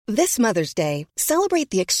This Mother's Day, celebrate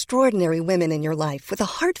the extraordinary women in your life with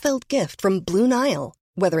a heartfelt gift from Blue Nile.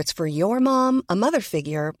 Whether it's for your mom, a mother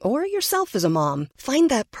figure, or yourself as a mom, find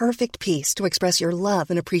that perfect piece to express your love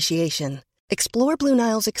and appreciation. Explore Blue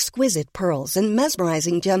Nile's exquisite pearls and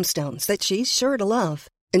mesmerizing gemstones that she's sure to love.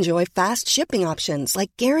 Enjoy fast shipping options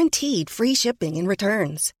like guaranteed free shipping and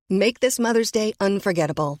returns. Make this Mother's Day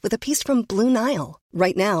unforgettable with a piece from Blue Nile.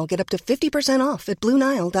 Right now, get up to 50% off at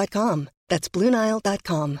BlueNile.com. That's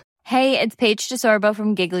BlueNile.com. Hey, it's Paige DeSorbo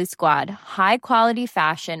from Giggly Squad. High quality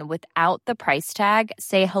fashion without the price tag.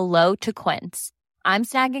 Say hello to Quince. I'm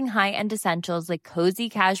snagging high-end essentials like cozy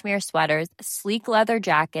cashmere sweaters, sleek leather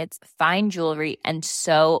jackets, fine jewelry, and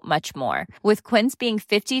so much more. With Quince being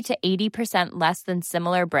 50 to 80% less than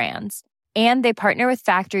similar brands. And they partner with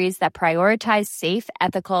factories that prioritize safe,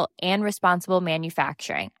 ethical, and responsible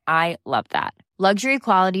manufacturing. I love that. Luxury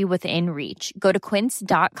quality within reach. Go to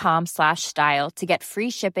quince.com/style to get free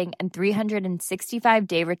shipping and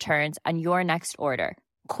 365-day returns on your next order.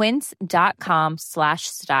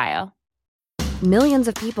 Quince.com/style. Millions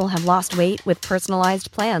of people have lost weight with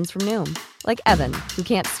personalized plans from Noom. Like Evan, who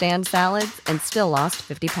can't stand salads and still lost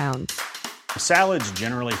 50 pounds. Salads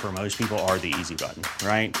generally for most people are the easy button,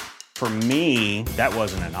 right? For me, that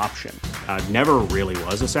wasn't an option. I never really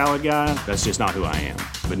was a salad guy. That's just not who I am.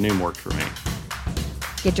 But Noom worked for me.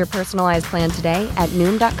 Get your personalized plan today at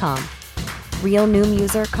Noom.com. Real Noom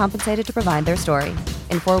user compensated to provide their story.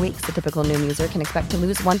 In 4 weeks, the typical Noom user can expect to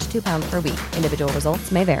lose 1 to 2 pounds per week. Individual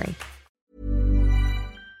results may vary.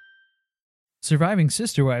 Surviving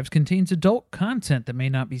Sister Wives contains adult content that may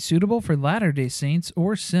not be suitable for Latter-day Saints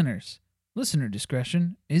or sinners. Listener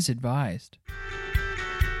discretion is advised.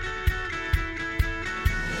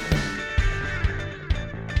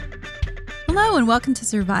 Hello and welcome to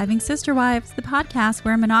Surviving Sister Wives, the podcast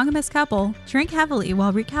where a monogamous couple drink heavily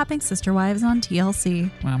while recapping Sister Wives on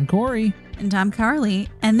TLC. I'm Corey. And I'm Carly,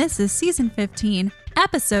 and this is Season 15,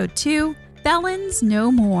 Episode 2, Felons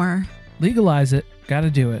No More. Legalize it.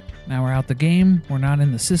 Gotta do it. Now we're out the game. We're not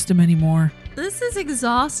in the system anymore. This is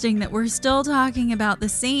exhausting that we're still talking about the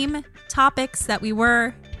same topics that we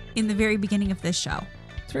were in the very beginning of this show.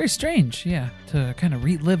 It's very strange, yeah, to kind of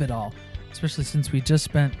relive it all. Especially since we just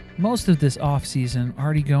spent most of this off-season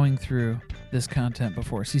already going through this content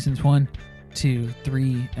before. Seasons 1, 2,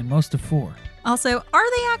 3, and most of 4. Also,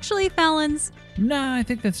 are they actually felons? Nah, I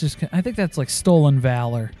think that's like stolen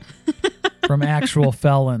valor from actual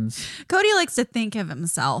felons. Cody likes to think of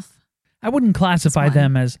himself. I wouldn't classify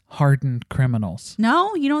them as hardened criminals.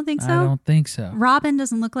 No? You don't think so? I don't think so. Robin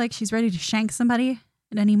doesn't look like she's ready to shank somebody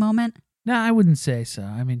at any moment? No, I wouldn't say so.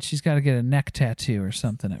 I mean, she's got to get a neck tattoo or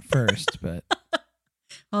something at first, but...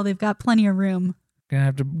 Well, they've got plenty of room. Gonna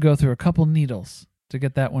have to go through a couple needles to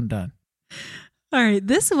get that one done. All right,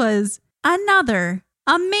 this was another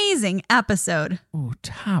amazing episode. Ooh,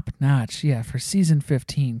 top notch. Yeah, for season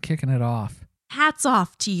 15, kicking it off. Hats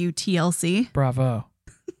off to you, TLC. Bravo.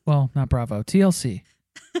 Well, not bravo. TLC.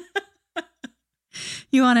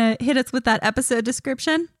 You want to hit us with that episode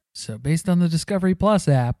description? So, based on the Discovery Plus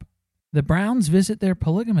app, the Browns visit their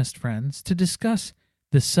polygamist friends to discuss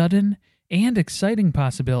the sudden and exciting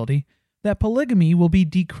possibility that polygamy will be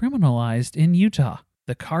decriminalized in Utah.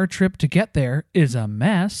 The car trip to get there is a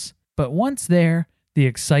mess, but once there, the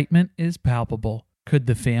excitement is palpable. Could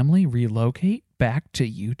the family relocate back to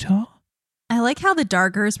Utah? I like how the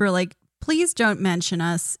Dargers were like, please don't mention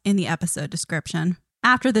us in the episode description.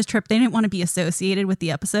 After this trip, they didn't want to be associated with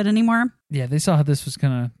the episode anymore. Yeah, they saw how this was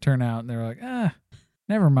going to turn out, and they were like,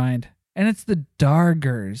 never mind. And it's the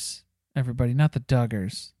Dargers, everybody, not the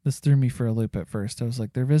Duggars. This threw me for a loop at first. I was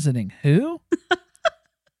like, they're visiting who?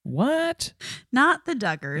 What? Not the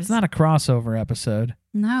Duggars. It's not a crossover episode.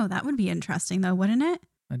 No, that would be interesting, though, wouldn't it?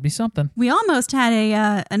 That'd be something. We almost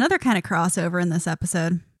had another kind of crossover in this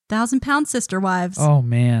episode. 1,000-pound sister wives. Oh,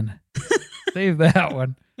 man. Save that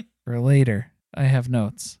one for later. I have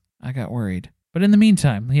notes. I got worried. But in the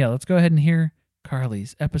meantime, yeah, let's go ahead and hear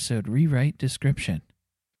Carly's episode rewrite description.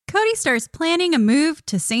 Cody starts planning a move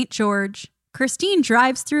to St. George. Christine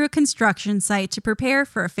drives through a construction site to prepare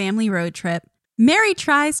for a family road trip. Mary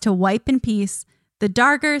tries to wipe in peace. The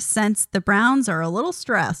Dargers sense the Browns are a little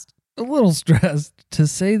stressed. A little stressed, to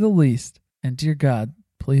say the least. And dear God,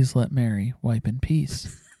 please let Mary wipe in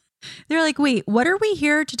peace. They're like, wait, what are we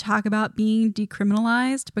here to talk about being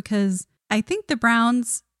decriminalized? Because I think the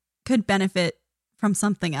Browns could benefit from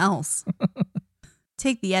something else.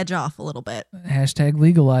 Take the edge off a little bit. Hashtag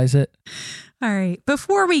legalize it. All right.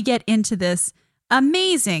 Before we get into this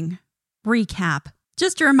amazing recap,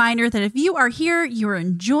 just a reminder that if you are here, you're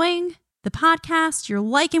enjoying the podcast, you're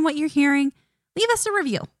liking what you're hearing, leave us a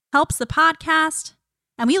review. Helps the podcast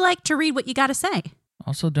and we like to read what you got to say.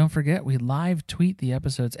 Also, don't forget, we live tweet the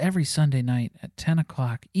episodes every Sunday night at 10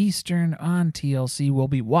 o'clock Eastern on TLC. We'll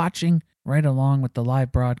be watching right along with the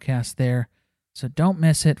live broadcast there. So don't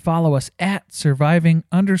miss it. Follow us at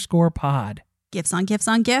surviving_pod. Gifts on gifts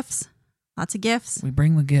on gifts. Lots of gifts. We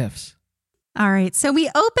bring the gifts. All right, so we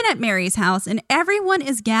open at Mary's house, and everyone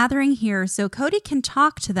is gathering here so Cody can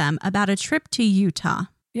talk to them about a trip to Utah.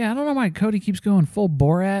 Yeah, I don't know why Cody keeps going full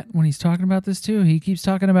Borat when he's talking about this, too. He keeps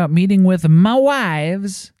talking about meeting with my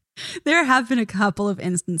wives. There have been a couple of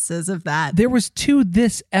instances of that. There was 2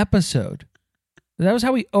 this episode. That was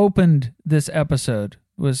how we opened this episode,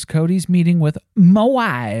 was Cody's meeting with my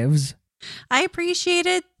wives. I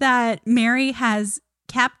appreciated that Mary has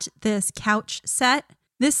kept this couch set.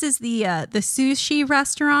 This is the sushi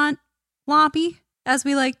restaurant lobby, as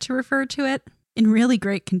we like to refer to it, in really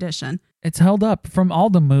great condition. It's held up from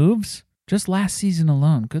all the moves, just last season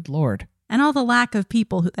alone. Good Lord. And all the lack of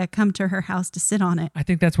people that come to her house to sit on it. I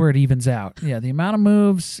think that's where it evens out. Yeah, the amount of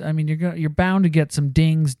moves, I mean, you're bound to get some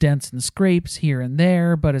dings, dents, and scrapes here and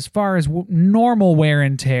there, but as far as normal wear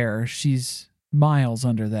and tear, she's miles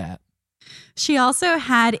under that. She also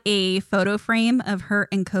had a photo frame of her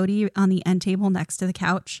and Cody on the end table next to the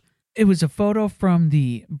couch. It was a photo from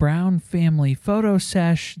the Brown family photo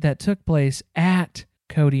sesh that took place at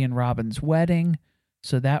Cody and Robin's wedding.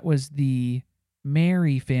 So that was the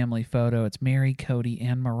Mary family photo. It's Mary, Cody,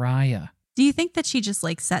 and Mariah. Do you think that she just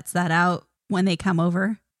sets that out when they come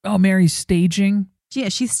over? Oh, Mary's staging? Yeah,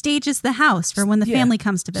 she stages the house for when the family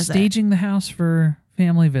comes to visit. Staging the house for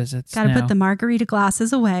family visits. Got to put the margarita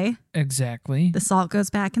glasses away. Exactly. The salt goes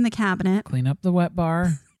back in the cabinet. Clean up the wet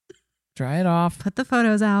bar. Dry it off. Put the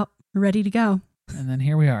photos out. We're ready to go. And then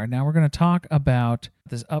here we are. Now we're going to talk about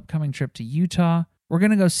this upcoming trip to Utah. We're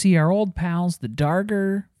going to go see our old pals, the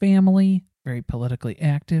Darger family. Very politically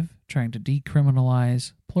active, trying to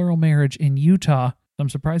decriminalize plural marriage in Utah. I'm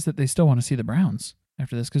surprised that they still want to see the Browns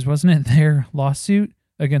after this, because wasn't it their lawsuit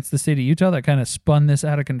against the state of Utah that kind of spun this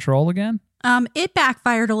out of control again? It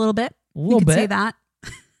backfired a little bit. A little bit. You could say that.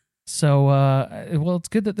 So, well, it's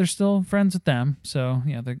good that they're still friends with them. So,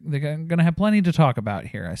 yeah, they're going to have plenty to talk about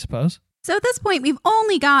here, I suppose. So at this point, we've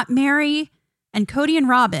only got Mary and Cody and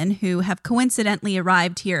Robin, who have coincidentally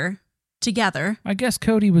arrived here together. I guess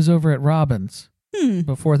Cody was over at Robin's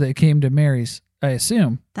before they came to Mary's, I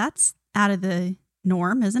assume. That's out of the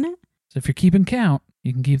norm, isn't it? So if you're keeping count,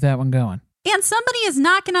 you can keep that one going. And somebody is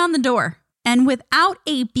knocking on the door. And without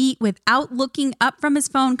a beat, without looking up from his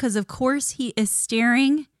phone, because of course he is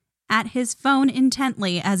staring at his phone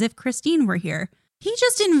intently as if Christine were here, he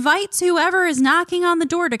just invites whoever is knocking on the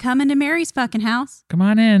door to come into Mary's fucking house. Come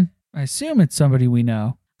on in. I assume it's somebody we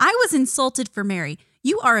know. I was insulted for Mary.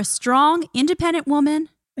 You are a strong, independent woman.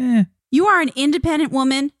 You are an independent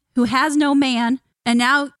woman who has no man. And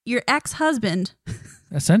now your ex-husband,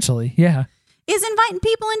 essentially, yeah, is inviting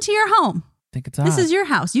people into your home. I think it's odd. This is your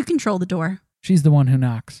house. You control the door. She's the one who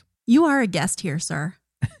knocks. You are a guest here, sir.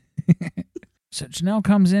 So Janelle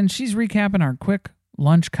comes in. She's recapping our quick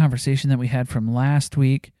lunch conversation that we had from last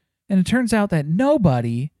week. And it turns out that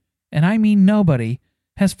nobody, and I mean nobody,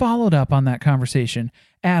 has followed up on that conversation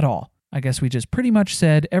at all. I guess we just pretty much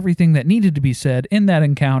said everything that needed to be said in that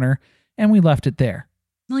encounter, and we left it there.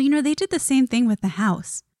 Well, they did the same thing with the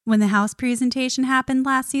house. When the house presentation happened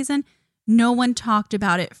last season, no one talked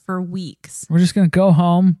about it for weeks. We're just going to go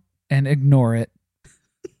home and ignore it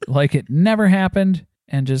like it never happened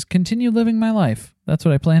and just continue living my life. That's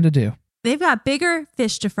what I plan to do. They've got bigger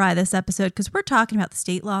fish to fry this episode because we're talking about the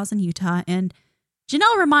state laws in Utah. And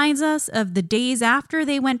Janelle reminds us of the days after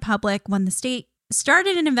they went public when the state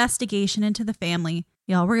started an investigation into the family.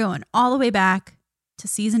 Y'all, we're going all the way back to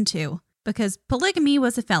season 2 because polygamy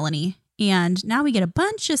was a felony. And now we get a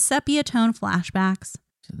bunch of sepia tone flashbacks.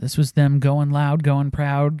 So this was them going loud, going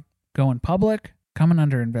proud, going public, coming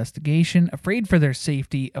under investigation, afraid for their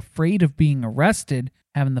safety, afraid of being arrested,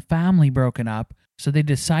 having the family broken up. So they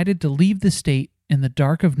decided to leave the state in the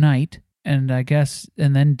dark of night, and I guess,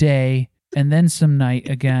 and then day, and then some night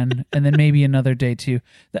again, and then maybe another day too.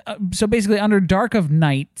 So basically under dark of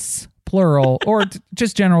nights, plural, or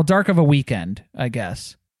just general dark of a weekend, I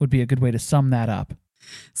guess, would be a good way to sum that up.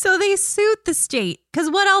 So they sued the state,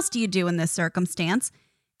 because what else do you do in this circumstance?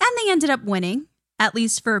 And they ended up winning, at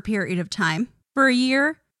least for a period of time. For a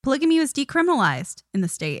year, polygamy was decriminalized in the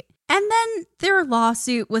state. And then their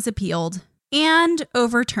lawsuit was appealed and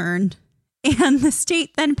overturned. And the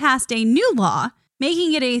state then passed a new law,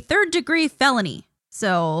 making it a third-degree felony.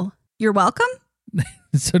 So you're welcome?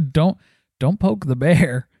 So don't poke the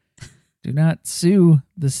bear. Do not sue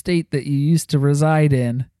the state that you used to reside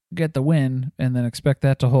in get the win and then expect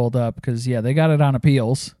that to hold up because, yeah, they got it on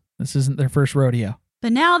appeals. This isn't their first rodeo.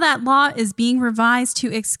 But now that law is being revised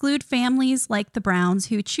to exclude families like the Browns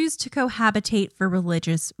who choose to cohabitate for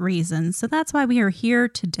religious reasons. So that's why we are here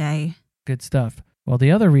today. Good stuff. Well,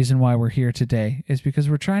 the other reason why we're here today is because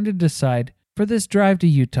we're trying to decide for this drive to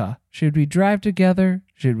Utah. Should we drive together?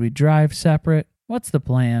 Should we drive separate? What's the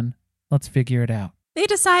plan? Let's figure it out. They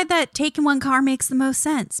decide that taking one car makes the most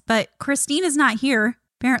sense, but Christine is not here.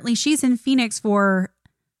 Apparently she's in Phoenix for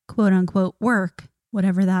quote unquote work,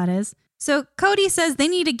 whatever that is. So Cody says they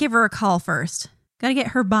need to give her a call first. Got to get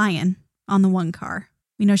her buy-in on the one car.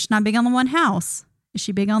 We know she's not big on the one house. Is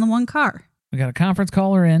she big on the one car? We got a conference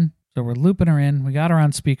caller in, so we're looping her in. We got her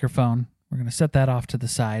on speakerphone. We're going to set that off to the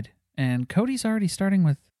side. And Cody's already starting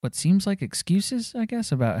with what seems like excuses, I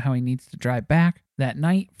guess, about how he needs to drive back that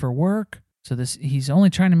night for work. So he's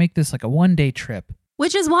only trying to make this like a one-day trip.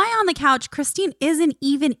 Which is why on the couch, Christine isn't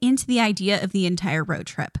even into the idea of the entire road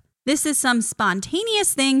trip. This is some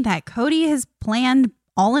spontaneous thing that Cody has planned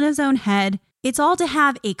all in his own head. It's all to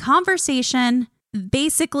have a conversation.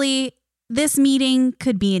 Basically, this meeting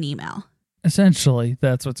could be an email. Essentially,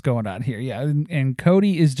 that's what's going on here. Yeah, and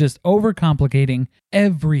Cody is just overcomplicating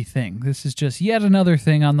everything. This is just yet another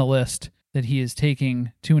thing on the list that he is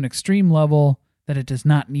taking to an extreme level that it does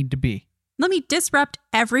not need to be. Let me disrupt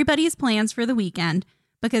everybody's plans for the weekend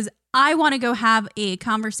because I want to go have a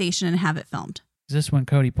conversation and have it filmed. Is this when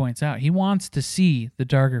Cody points out he wants to see the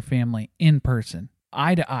Darger family in person,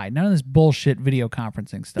 eye to eye, none of this bullshit video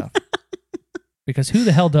conferencing stuff. Because who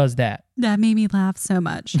the hell does that? That made me laugh so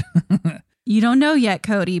much. You don't know yet,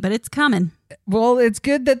 Cody, but it's coming. Well, it's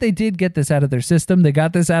good that they did get this out of their system. They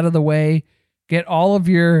got this out of the way. Get all of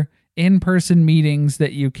your in-person meetings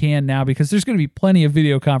that you can now, because there's going to be plenty of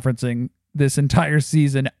video conferencing this entire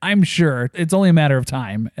season. I'm sure it's only a matter of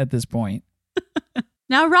time at this point.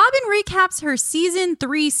 Now, Robin recaps her season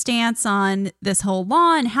 3 stance on this whole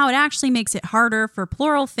law and how it actually makes it harder for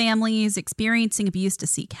plural families experiencing abuse to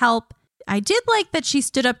seek help. I did like that she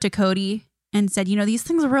stood up to Cody and said, these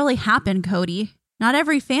things really happen, Cody. Not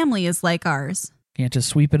every family is like ours. Can't just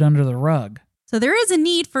sweep it under the rug. So there is a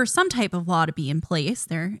need for some type of law to be in place.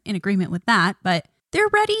 They're in agreement with that, but they're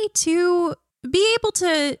ready to be able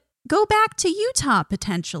to go back to Utah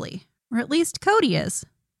potentially, or at least Cody is.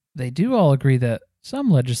 They do all agree that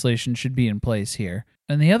some legislation should be in place here.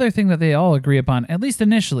 And the other thing that they all agree upon, at least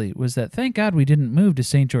initially, was that thank God we didn't move to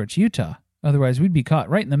St. George, Utah. Otherwise, we'd be caught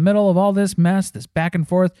right in the middle of all this mess, this back and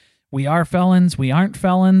forth. We are felons. We aren't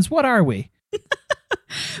felons. What are we?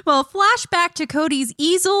 Well, flashback to Cody's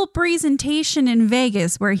easel presentation in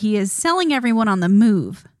Vegas where he is selling everyone on the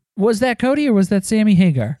move. Was that Cody or was that Sammy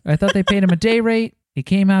Hagar? I thought they paid him a day rate. He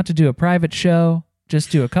came out to do a private show,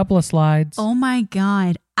 just do a couple of slides. Oh my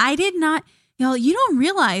God. I did not... you don't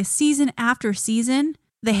realize season after season,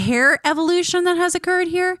 the hair evolution that has occurred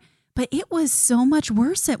here, but it was so much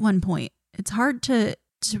worse at one point. It's hard to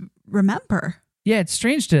remember. Yeah, it's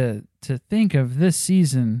strange to think of this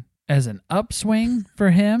season as an upswing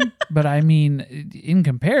for him, but I mean, in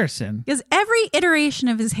comparison. Because every iteration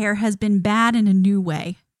of his hair has been bad in a new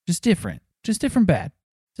way. Just different bad.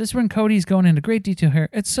 This is when Cody's going into great detail here.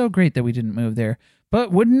 It's so great that we didn't move there.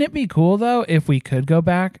 But wouldn't it be cool, though, if we could go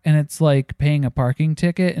back and it's like paying a parking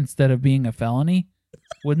ticket instead of being a felony?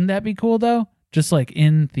 Wouldn't that be cool, though? Just like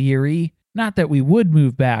in theory. Not that we would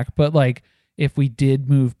move back, but like if we did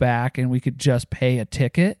move back and we could just pay a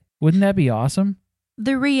ticket, wouldn't that be awesome?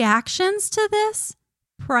 The reactions to this,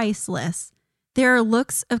 priceless. There are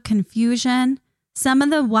looks of confusion. Some of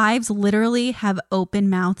the wives literally have open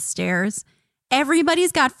mouth stares.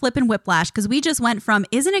 Everybody's got flippin' whiplash because we just went from,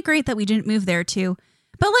 isn't it great that we didn't move there to,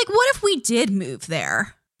 but like, what if we did move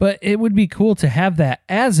there? But it would be cool to have that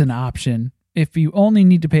as an option if you only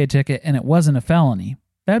need to pay a ticket and it wasn't a felony.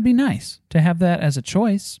 That'd be nice to have that as a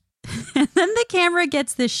choice. And then the camera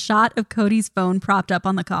gets this shot of Cody's phone propped up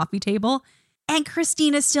on the coffee table and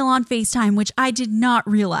Christina's still on FaceTime, which I did not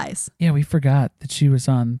realize. Yeah, we forgot that she was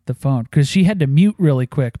on the phone because she had to mute really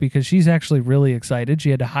quick because she's actually really excited.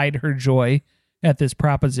 She had to hide her joy at this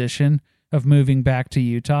proposition of moving back to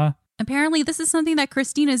Utah. Apparently, this is something that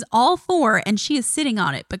Christina is all for, and she is sitting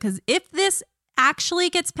on it because if this actually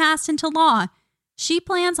gets passed into law, she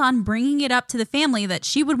plans on bringing it up to the family that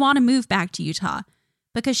she would want to move back to Utah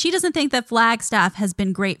because she doesn't think that Flagstaff has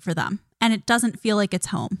been great for them, and it doesn't feel like it's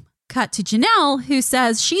home. Cut to Janelle, who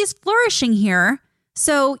says she's flourishing here.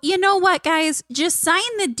 So, you know what, guys? Just sign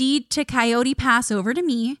the deed to Coyote Pass over to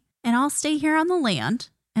me, and I'll stay here on the land.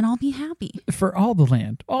 And I'll be happy. For all the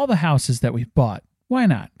land, all the houses that we've bought, why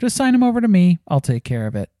not? Just sign them over to me. I'll take care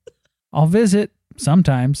of it. I'll visit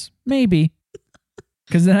sometimes, maybe.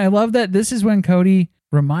 Because then I love that this is when Cody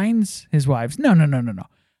reminds his wives, no.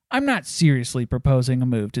 I'm not seriously proposing a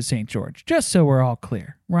move to St. George, just so we're all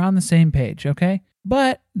clear. We're on the same page, okay?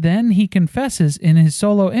 But then he confesses in his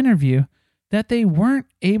solo interview that they weren't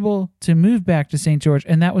able to move back to St. George,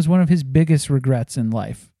 and that was one of his biggest regrets in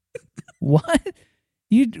life. What?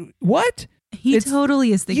 What? He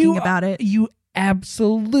totally is thinking about it. You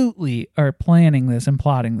absolutely are planning this and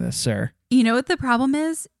plotting this, sir. You know what the problem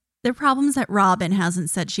is? The problem is that Robin hasn't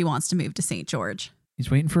said she wants to move to St. George.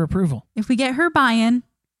 He's waiting for approval. If we get her buy-in,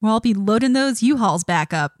 we'll all be loading those U-Hauls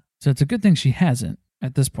back up. So it's a good thing she hasn't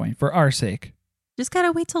at this point, for our sake. Just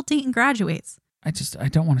gotta wait till Dayton graduates. I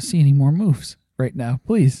don't want to see any more moves right now,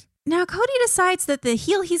 please. Now, Cody decides that the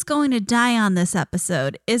heel he's going to die on this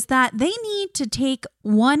episode is that they need to take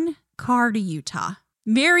one car to Utah.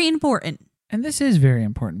 Very important. And this is very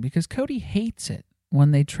important because Cody hates it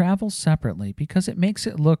when they travel separately because it makes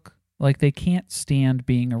it look like they can't stand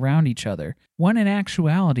being around each other, when in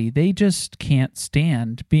actuality, they just can't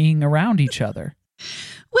stand being around each other.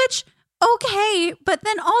 Which, okay, but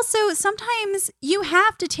then also sometimes you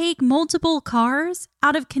have to take multiple cars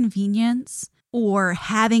out of convenience or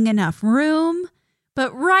having enough room.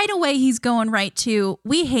 But right away, he's going right to,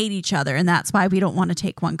 we hate each other, and that's why we don't want to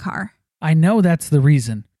take one car. I know that's the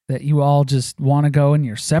reason, that you all just want to go in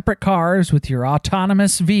your separate cars with your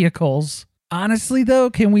autonomous vehicles. Honestly, though,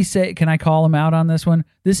 can I call him out on this one?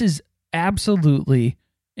 This is absolutely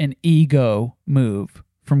an ego move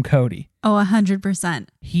from Cody. Oh, 100%.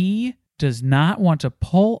 He does not want to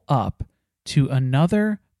pull up to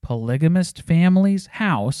another polygamist family's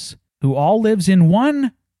house who all lives in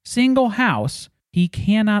one single house. He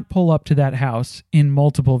cannot pull up to that house in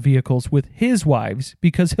multiple vehicles with his wives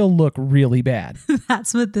because he'll look really bad.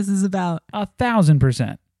 That's what this is about.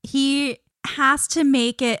 1,000%. He has to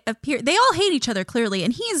make it appear. They all hate each other, clearly,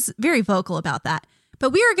 and he's very vocal about that. But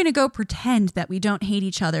we are going to go pretend that we don't hate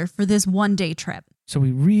each other for this one-day trip. So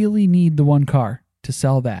we really need the one car to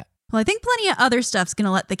sell that. Well, I think plenty of other stuff's going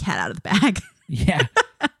to let the cat out of the bag. Yeah.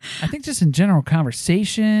 I think just in general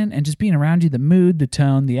conversation and just being around you, the mood, the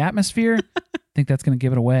tone, the atmosphere, I think that's going to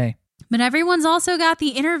give it away. But everyone's also got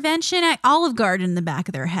the intervention at Olive Garden in the back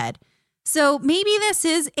of their head. So maybe this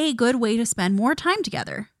is a good way to spend more time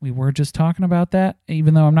together. We were just talking about that,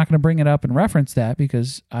 even though I'm not going to bring it up and reference that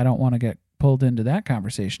because I don't want to get pulled into that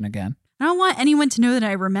conversation again. I don't want anyone to know that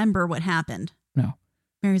I remember what happened. No.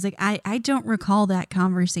 Mary's like, I don't recall that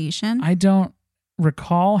conversation. I don't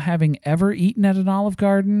recall having ever eaten at an Olive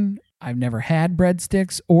Garden. I've never had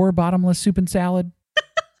breadsticks or bottomless soup and salad.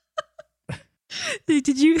 Did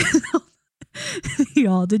you,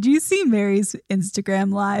 y'all, did you see Mary's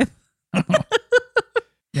Instagram live?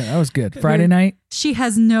 Yeah, that was good. Friday night. She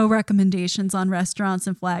has no recommendations on restaurants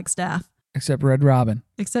in Flagstaff. Except Red Robin.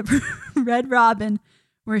 Except for Red Robin,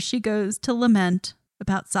 where she goes to lament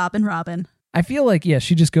about Sobbin' Robin. I feel like, yeah,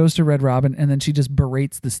 she just goes to Red Robin and then she just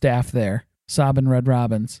berates the staff there. Sobbing Red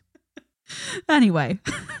Robins. Anyway.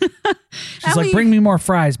 She's like, bring me more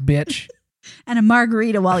fries, bitch. And a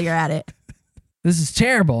margarita while you're at it. This is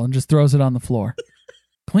terrible, and just throws it on the floor.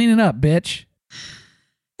 Clean it up, bitch.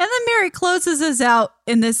 And then Mary closes us out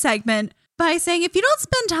in this segment by saying, if you don't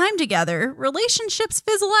spend time together, relationships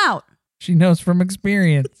fizzle out. She knows from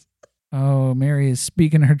experience. Oh, Mary is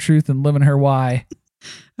speaking her truth and living her why.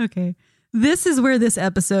 Okay. This is where this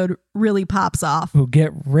episode really pops off. Oh,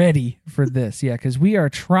 get ready for this. Yeah, because we are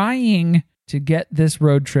trying to get this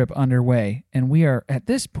road trip underway, and we are, at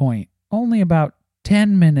this point, only about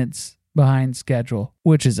 10 minutes behind schedule,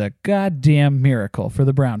 which is a goddamn miracle for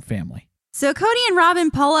the Brown family. So Cody and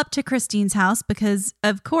Robin pull up to Christine's house because,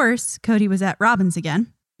 of course, Cody was at Robin's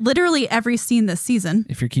again. Literally every scene this season.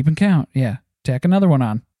 If you're keeping count, yeah. Tack another one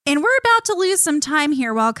on. And we're about to lose some time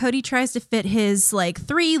here while Cody tries to fit his,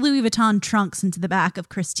 3 Louis Vuitton trunks into the back of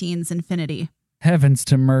Christine's Infiniti. Heavens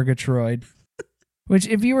to Murgatroyd. Which,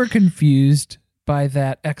 if you were confused by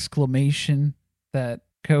that exclamation that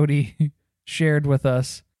Cody shared with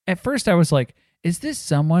us, at first I was like, is this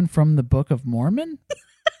someone from the Book of Mormon?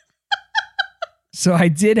 So I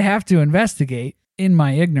did have to investigate in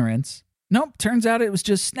my ignorance. Nope, turns out it was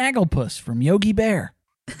just Snagglepuss from Yogi Bear.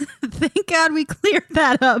 Thank God we cleared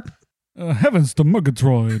that up. Heavens to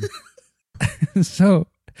Murgatroyd. So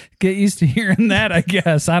get used to hearing that, I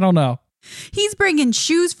guess. I don't know. He's bringing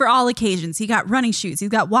shoes for all occasions. He got running shoes. He's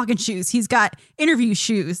got walking shoes. He's got interview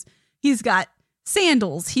shoes. He's got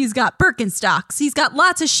sandals. He's got Birkenstocks. He's got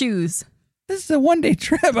lots of shoes. This is a one-day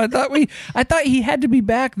trip. I thought he had to be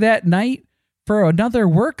back that night for another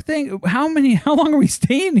work thing. How long are we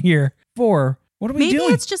staying here for? What are we doing?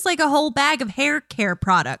 Maybe it's just like a whole bag of hair care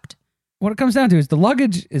product. What it comes down to is the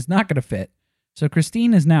luggage is not going to fit. So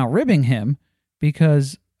Christine is now ribbing him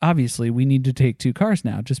because obviously we need to take 2 cars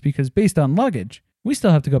now, just because based on luggage, we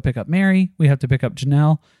still have to go pick up Mary. We have to pick up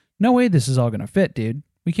Janelle. No way this is all going to fit, dude.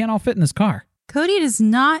 We can't all fit in this car. Cody does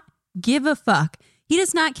not give a fuck. He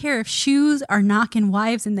does not care if shoes are knocking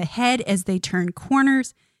wives in the head as they turn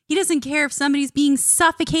corners. He doesn't care if somebody's being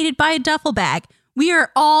suffocated by a duffel bag. We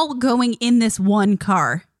are all going in this one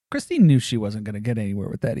car. Christine knew she wasn't going to get anywhere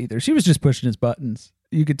with that either. She was just pushing his buttons.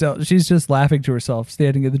 You could tell she's just laughing to herself,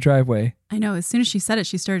 standing in the driveway. I know. As soon as she said it,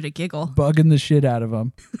 she started to giggle. Bugging the shit out of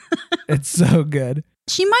him. It's so good.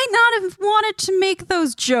 She might not have wanted to make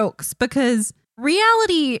those jokes because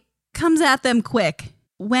reality comes at them quick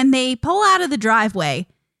when they pull out of the driveway,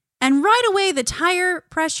 and right away the tire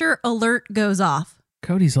pressure alert goes off.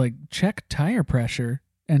 Cody's like, check tire pressure.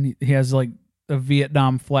 And he has like a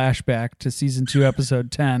Vietnam flashback to season 2,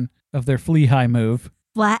 episode 10 of their Flea High move.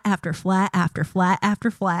 Flat after flat after flat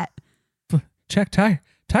after flat. Check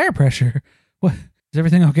tire pressure. What? Is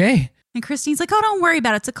everything okay? And Christine's like, oh, don't worry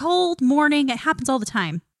about it. It's a cold morning. It happens all the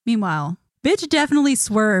time. Meanwhile, bitch definitely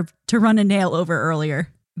swerved to run a nail over earlier.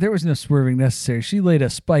 There was no swerving necessary. She laid a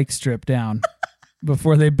spike strip down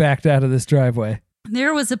before they backed out of this driveway.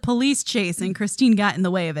 There was a police chase and Christine got in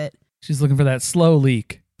the way of it. She's looking for that slow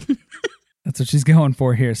leak. That's what she's going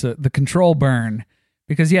for here. So the control burn.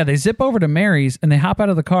 Because, yeah, they zip over to Mary's and they hop out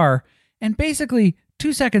of the car. And basically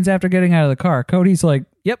 2 seconds after getting out of the car, Cody's like,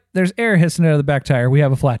 yep, there's air hissing out of the back tire. We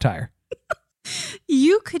have a flat tire.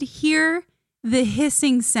 You could hear the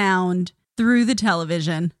hissing sound through the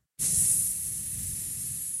television.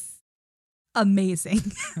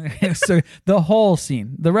 Amazing. So the whole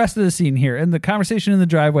scene, the rest of the scene here, and the conversation in the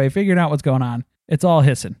driveway, figuring out what's going on, it's all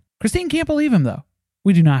hissing. Christine can't believe him, though.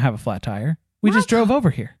 We do not have a flat tire. We just drove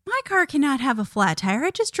over here. My car cannot have a flat tire.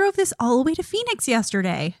 I just drove this all the way to Phoenix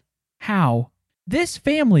yesterday. How? This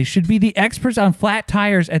family should be the experts on flat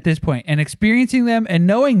tires at this point and experiencing them and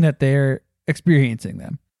knowing that they're experiencing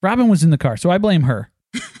them. Robin was in the car, so I blame her.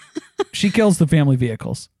 She kills the family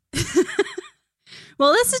vehicles.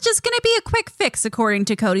 Well, this is just going to be a quick fix, according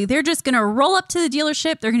to Cody. They're just going to roll up to the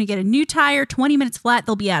dealership. They're going to get a new tire, 20 minutes flat.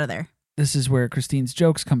 They'll be out of there. This is where Christine's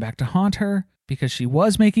jokes come back to haunt her because she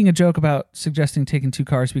was making a joke about suggesting taking 2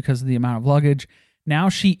 cars because of the amount of luggage. Now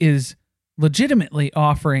she is legitimately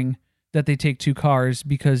offering that they take 2 cars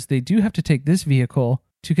because they do have to take this vehicle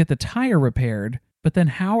to get the tire repaired. But then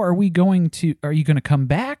how are we going to, are you going to come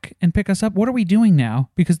back and pick us up? What are we doing now?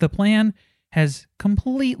 Because the plan has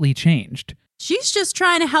completely changed. She's just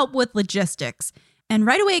trying to help with logistics. And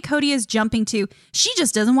right away, Cody is jumping to, she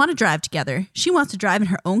just doesn't want to drive together. She wants to drive in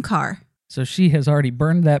her own car. So she has already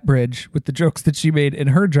burned that bridge with the jokes that she made in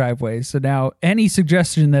her driveway. So now any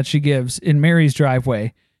suggestion that she gives in Mary's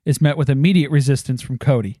driveway is met with immediate resistance from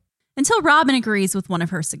Cody. Until Robin agrees with one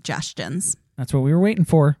of her suggestions. That's what we were waiting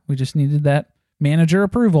for. We just needed that manager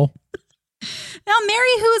approval. Now,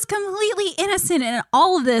 Mary, who is completely innocent in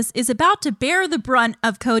all of this, is about to bear the brunt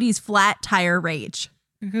of Cody's flat tire rage.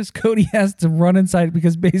 Because Cody has to run inside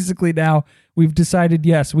because basically now we've decided,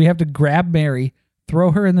 yes, we have to grab Mary, throw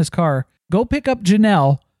her in this car, go pick up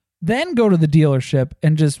Janelle, then go to the dealership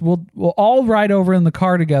and just we'll all ride over in the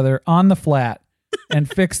car together on the flat and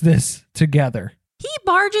fix this together. He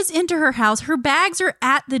barges into her house. Her bags are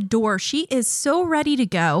at the door. She is so ready to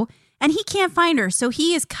go. And he can't find her, so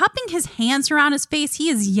he is cupping his hands around his face. He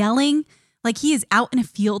is yelling like he is out in a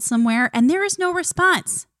field somewhere, and there is no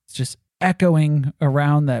response. It's just echoing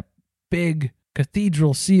around that big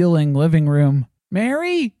cathedral ceiling living room.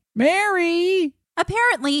 Mary! Mary!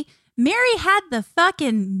 Apparently, Mary had the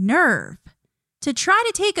fucking nerve to try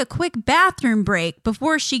to take a quick bathroom break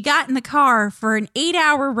before she got in the car for an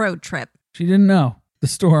 8-hour road trip. She didn't know the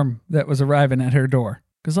storm that was arriving at her door.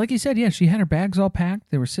 Because like you said, yeah, she had her bags all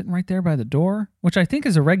packed. They were sitting right there by the door, which I think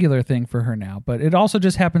is a regular thing for her now. But it also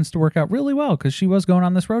just happens to work out really well because she was going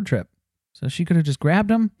on this road trip. So she could have just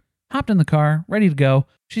grabbed them, hopped in the car, ready to go.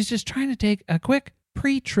 She's just trying to take a quick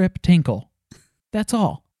pre-trip tinkle. That's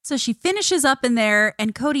all. So she finishes up in there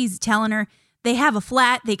and Cody's telling her they have a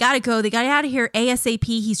flat. They got to go. They got out of here ASAP.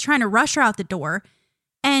 He's trying to rush her out the door.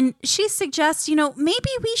 And she suggests, maybe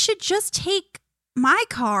we should just take my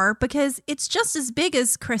car because it's just as big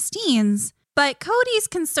as Christine's. But Cody's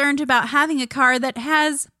concerned about having a car that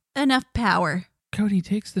has enough power. Cody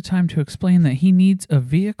takes the time to explain that he needs a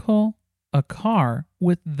vehicle, a car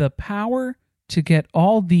with the power to get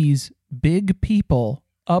all these big people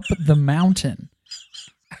up the mountain.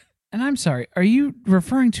 And I'm sorry, are you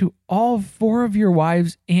referring to all 4 of your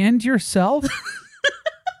wives and yourself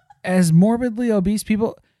as morbidly obese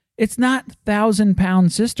people? It's not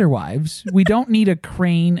 1,000-pound sister wives. We don't need a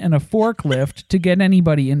crane and a forklift to get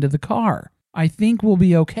anybody into the car. I think we'll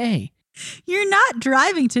be okay. You're not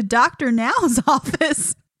driving to Dr. Now's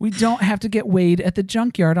office. We don't have to get weighed at the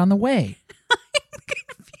junkyard on the way. I'm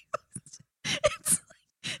confused. It's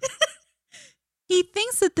he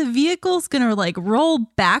thinks that the vehicle's going to like roll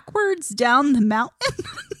backwards down the mountain.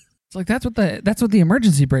 It's like, that's what the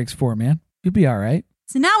emergency brake's for, man. You'll be all right.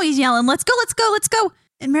 So now he's yelling, let's go, let's go, let's go.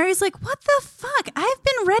 And Mary's like, what the fuck? I've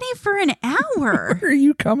been ready for an hour. Where are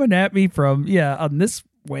you coming at me from? Yeah, on this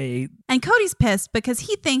way. And Cody's pissed because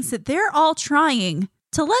he thinks that they're all trying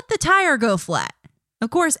to let the tire go flat. Of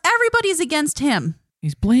course, everybody's against him.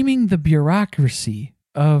 He's blaming the bureaucracy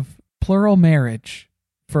of plural marriage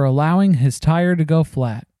for allowing his tire to go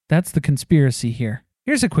flat. That's the conspiracy here.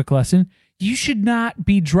 Here's a quick lesson. You should not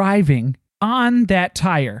be driving on that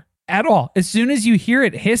tire at all. As soon as you hear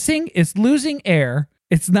it hissing, it's losing air.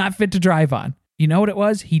 It's not fit to drive on. You know what it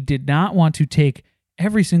was? He did not want to take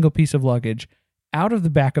every single piece of luggage out of the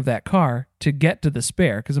back of that car to get to the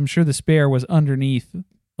spare, because I'm sure the spare was underneath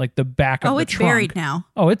like the back of the trunk. Oh, it's buried now.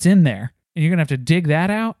 Oh, it's in there. And you're going to have to dig that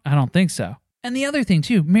out? I don't think so. And the other thing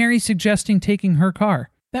too, Mary's suggesting taking her car.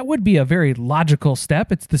 That would be a very logical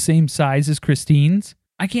step. It's the same size as Christine's.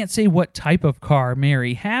 I can't say what type of car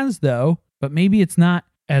Mary has though, but maybe it's not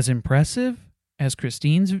as impressive as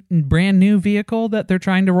Christine's brand new vehicle that they're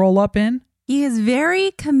trying to roll up in. He is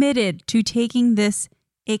very committed to taking this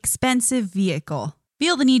expensive vehicle.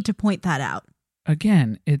 Feel the need to point that out.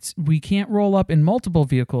 Again, we can't roll up in multiple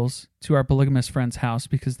vehicles to our polygamous friend's house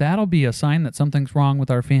because that'll be a sign that something's wrong with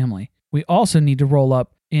our family. We also need to roll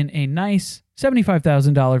up in a nice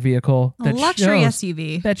 $75,000 vehicle a luxury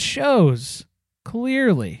SUV that shows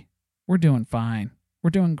clearly we're doing fine. We're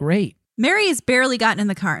doing great. Mary has barely gotten in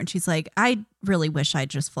the car and she's like, I really wish I'd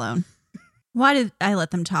just flown. Why did I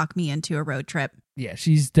let them talk me into a road trip? Yeah,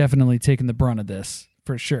 she's definitely taking the brunt of this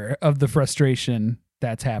for sure, of the frustration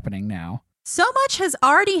that's happening now. So much has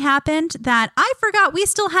already happened that I forgot we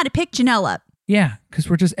still had to pick Janelle up. Yeah, because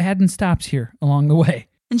we're just adding stops here along the way.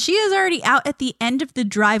 And she is already out at the end of the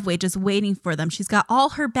driveway just waiting for them. She's got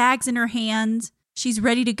all her bags in her hands. She's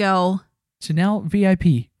ready to go. Janelle,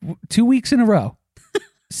 VIP, 2 weeks in a row.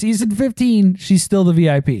 Season 15, she's still the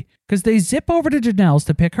VIP. Because they zip over to Janelle's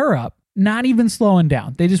to pick her up, not even slowing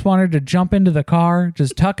down. They just want her to jump into the car,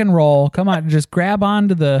 just tuck and roll. Come on, just grab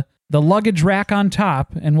onto the luggage rack on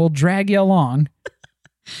top, and we'll drag you along.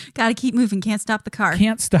 Got to keep moving. Can't stop the car.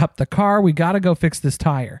 Can't stop the car. We got to go fix this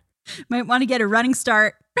tire. Might want to get a running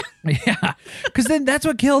start. Yeah, because then that's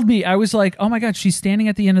what killed me. I was like, oh my God, she's standing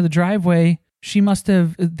at the end of the driveway. They must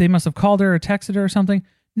have called her or texted her or something.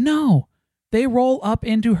 No, they roll up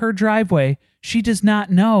into her driveway. She does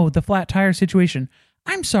not know the flat tire situation.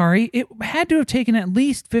 I'm sorry. It had to have taken at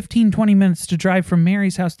least 15, 20 minutes to drive from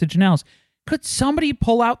Mary's house to Janelle's. Could somebody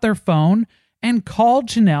pull out their phone and call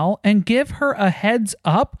Janelle and give her a heads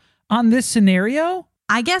up on this scenario?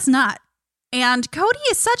 I guess not. And Cody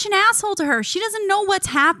is such an asshole to her. She doesn't know what's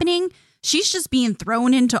happening. She's just being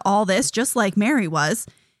thrown into all this, just like Mary was.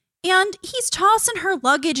 And he's tossing her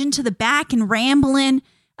luggage into the back and rambling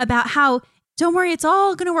about how, don't worry, it's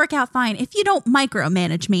all going to work out fine if you don't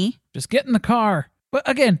micromanage me. Just get in the car. But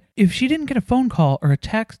again, if she didn't get a phone call or a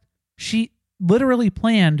text, she literally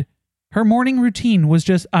planned her morning routine was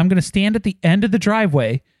just, I'm going to stand at the end of the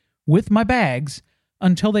driveway with my bags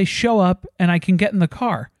until they show up and I can get in the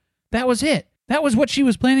car. That was it. That was what she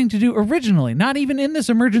was planning to do originally, not even in this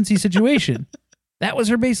emergency situation. That was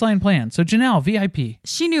her baseline plan. So Janelle, VIP.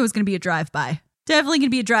 She knew it was going to be a drive-by. Definitely going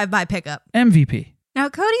to be a drive-by pickup. MVP. Now,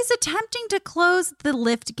 Cody's attempting to close the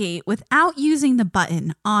lift gate without using the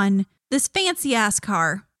button on this fancy-ass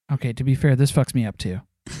car. Okay, to be fair, this fucks me up too.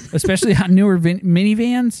 Especially on newer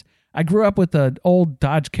minivans. I grew up with an old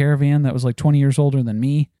Dodge Caravan that was like 20 years older than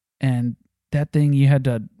me. And that thing, you had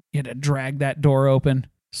to drag that door open,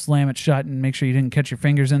 slam it shut, and make sure you didn't catch your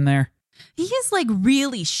fingers in there. He is like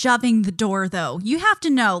really shoving the door, though. You have to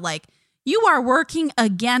know, like, you are working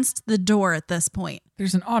against the door at this point.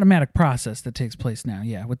 There's an automatic process that takes place now,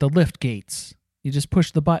 yeah, with the lift gates. You just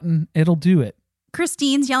push the button, it'll do it.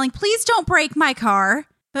 Christine's yelling, please don't break my car.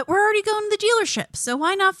 But we're already going to the dealership, so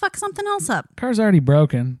why not fuck something else up? Car's already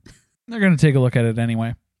broken. They're going to take a look at it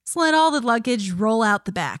anyway. Just let all the luggage roll out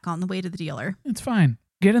the back on the way to the dealer. It's fine.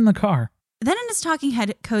 Get in the car. Then in his talking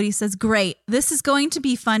head, Cody says, great, this is going to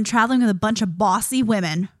be fun traveling with a bunch of bossy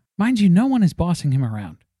women. Mind you, no one is bossing him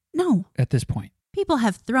around. No. At this point. People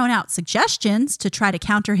have thrown out suggestions to try to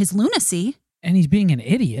counter his lunacy. And he's being an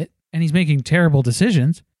idiot, and he's making terrible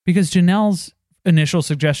decisions, because Janelle's initial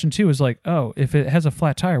suggestion too is like, oh, if it has a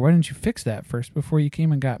flat tire, why didn't you fix that first before you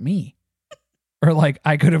came and got me? Or like,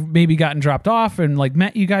 I could have maybe gotten dropped off and like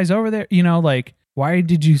met you guys over there. You know, like, Why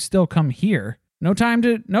did you still come here? No time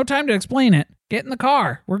to explain it. Get in the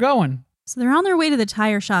car. We're going. So they're on their way to the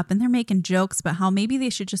tire shop and they're making jokes about how maybe they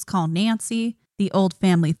should just call Nancy, the old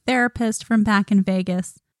family therapist from back in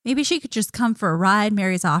Vegas. Maybe she could just come for a ride.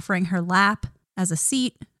 Mary's offering her lap as a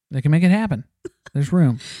seat. They can make it happen. There's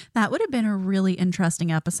room. That would have been a really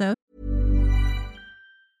interesting episode.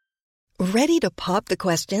 Ready to pop the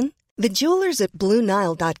question? The jewelers at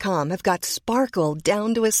BlueNile.com have got sparkle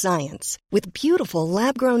down to a science with beautiful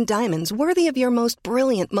lab-grown diamonds worthy of your most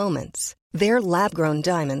brilliant moments. Their lab-grown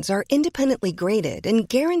diamonds are independently graded and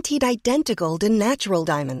guaranteed identical to natural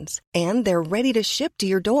diamonds, and they're ready to ship to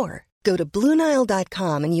your door. Go to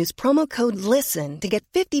BlueNile.com and use promo code LISTEN to get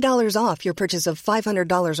 $50 off your purchase of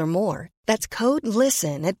 $500 or more. That's code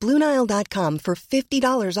LISTEN at BlueNile.com for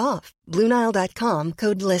 $50 off. BlueNile.com,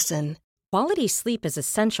 code LISTEN. Quality sleep is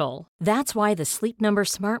essential. That's why the Sleep Number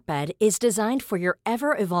Smart Bed is designed for your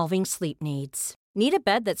ever-evolving sleep needs. Need a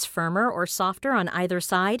bed that's firmer or softer on either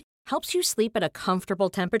side? Helps you sleep at a comfortable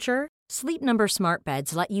temperature? Sleep Number Smart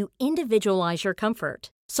Beds let you individualize your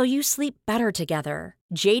comfort, so you sleep better together.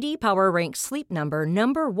 J.D. Power ranks Sleep Number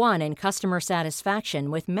number 1 in customer satisfaction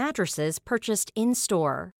with mattresses purchased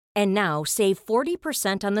in-store. And now, save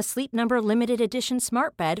 40% on the Sleep Number Limited Edition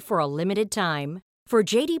Smart Bed for a limited time. For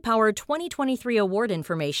J.D. Power 2023 award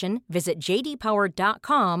information, visit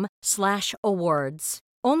jdpower.com/awards.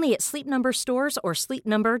 Only at Sleep Number stores or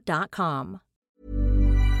sleepnumber.com.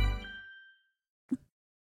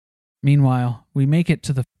 Meanwhile, we make it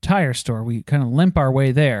to the tire store. We kind of limp our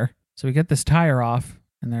way there. So we get this tire off,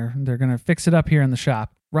 and they're going to fix it up here in the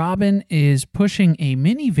shop. Robin is pushing a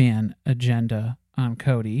minivan agenda on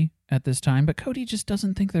Cody at this time, but Cody just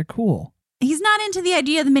doesn't think they're cool. He's not into the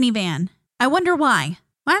idea of the minivan. I wonder why.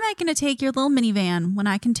 Why am I going to take your little minivan when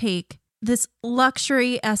I can take this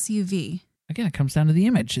luxury SUV? Again, it comes down to the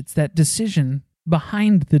image. It's that decision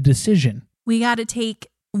behind the decision. We got to take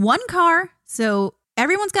one car, so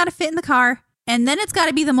everyone's got to fit in the car, and then it's got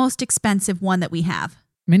to be the most expensive one that we have.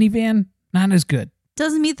 Minivan, not as good.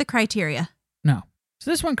 Doesn't meet the criteria. No. So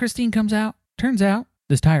this one, Christine comes out. Turns out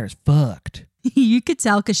this tire is fucked. You could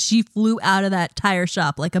tell because she flew out of that tire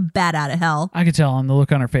shop like a bat out of hell. I could tell on the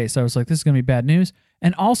look on her face. I was like, this is going to be bad news.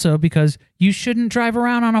 And also because you shouldn't drive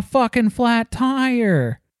around on a fucking flat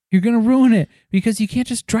tire. You're going to ruin it because you can't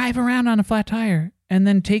just drive around on a flat tire and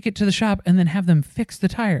then take it to the shop and then have them fix the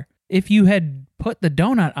tire. If you had put the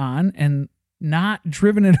donut on and not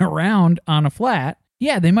driven it around on a flat,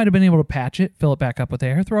 yeah, they might have been able to patch it, fill it back up with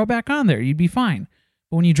air, throw it back on there. You'd be fine.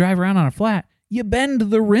 But when you drive around on a flat, you bend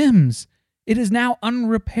the rims. It is now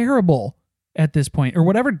unrepairable at this point, or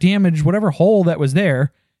whatever damage, whatever hole that was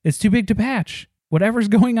there, it's too big to patch. Whatever's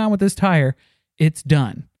going on with this tire, it's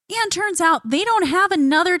done. And turns out they don't have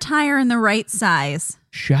another tire in the right size.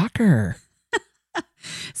 Shocker.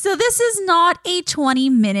 So this is not a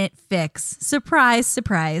 20-minute fix. Surprise,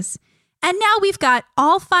 surprise. And now we've got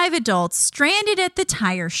all 5 adults stranded at the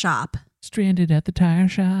tire shop. Stranded at the tire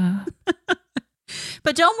shop.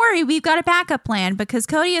 But don't worry, we've got a backup plan because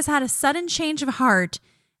Cody has had a sudden change of heart,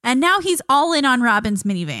 and now he's all in on Robin's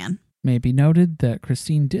minivan. May it be noted that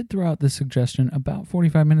Christine did throw out this suggestion about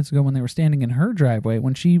 45 minutes ago when they were standing in her driveway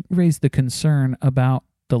when she raised the concern about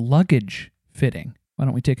the luggage fitting. Why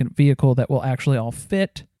don't we take a vehicle that will actually all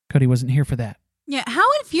fit? Cody wasn't here for that. Yeah, how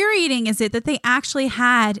infuriating is it that they actually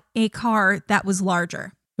had a car that was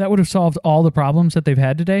larger? That would have solved all the problems that they've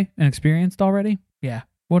had today and experienced already. Yeah.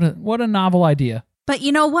 What a novel idea. But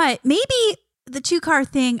you know what? Maybe the 2-car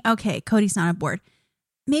thing, okay, Cody's not on board.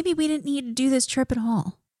 Maybe we didn't need to do this trip at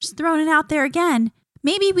all. Just throwing it out there again.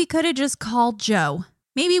 Maybe we could have just called Joe.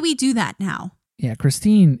 Maybe we do that now. Yeah,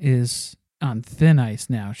 Christine is on thin ice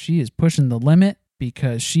now. She is pushing the limit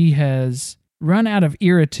because she has run out of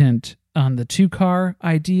irritant on the 2-car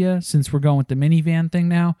idea since we're going with the minivan thing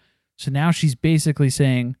now. So now she's basically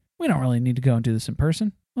saying, we don't really need to go and do this in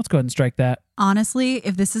person. Let's go ahead and strike that. Honestly,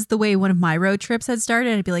 if this is the way one of my road trips had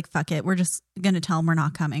started, I'd be like, fuck it. We're just going to tell them we're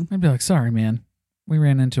not coming. I'd be like, sorry, man. We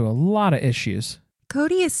ran into a lot of issues.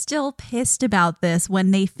 Cody is still pissed about this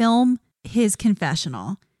when they film his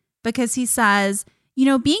confessional because he says, you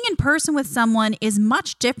know, being in person with someone is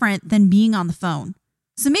much different than being on the phone.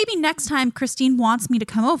 So maybe next time Christine wants me to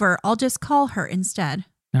come over, I'll just call her instead.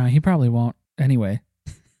 No, he probably won't. Anyway,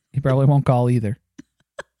 he probably won't call either.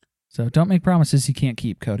 So don't make promises you can't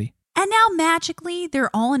keep, Cody. And now magically, they're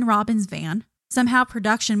all in Robin's van. Somehow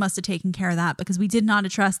production must have taken care of that because we did not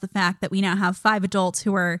address the fact that we now have 5 adults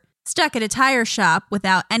who are stuck at a tire shop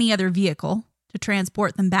without any other vehicle to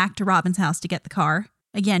transport them back to Robin's house to get the car.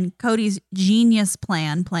 Again, Cody's genius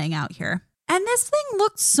plan playing out here. And this thing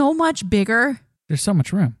looked so much bigger. There's so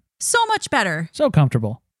much room. So much better. So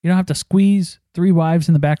comfortable. You don't have to squeeze 3 wives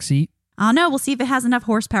in the back seat. I don't know. We'll see if it has enough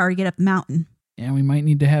horsepower to get up the mountain. Yeah, we might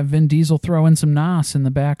need to have Vin Diesel throw in some NOS in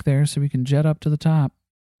the back there so we can jet up to the top.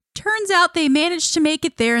 Turns out they managed to make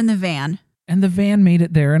it there in the van. And the van made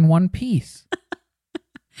it there in one piece.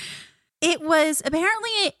 It was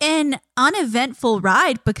apparently an uneventful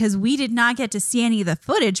ride because we did not get to see any of the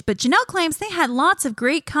footage, but Janelle claims they had lots of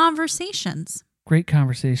great conversations. Great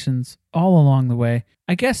conversations all along the way.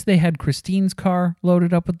 I guess they had Christine's car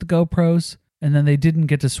loaded up with the GoPros, and then they didn't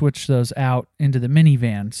get to switch those out into the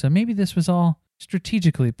minivan. So maybe this was all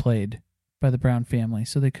strategically played by the Brown family,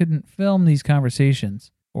 so they couldn't film these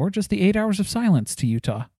conversations, or just the 8 hours of silence to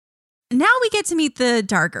Utah. Now we get to meet the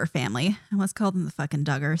Darger family. I almost called them the fucking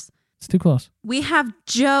Duggars. It's too close. We have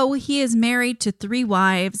Joe. He is married to 3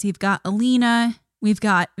 wives. You've got Alina. We've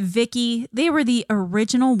got Vicky. They were the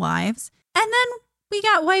original wives. And then we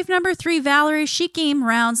got wife number 3, Valerie. She came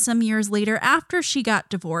around some years later after she got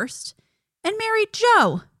divorced and married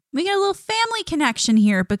Joe. We got a little family connection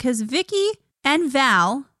here because Vicky and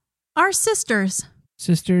Val are sisters.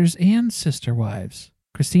 Sisters and sister wives.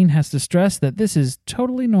 Christine has to stress that this is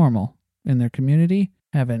totally normal in their community,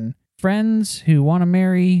 having friends who want to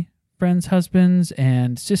marry friends' husbands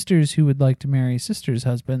and sisters who would like to marry sisters'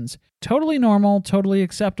 husbands. Totally normal, totally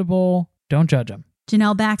acceptable. Don't judge them.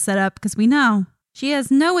 Janelle backs that up because we know she has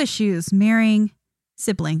no issues marrying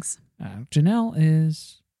siblings. Janelle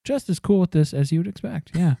is just as cool with this as you would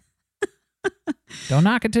expect. Yeah. Don't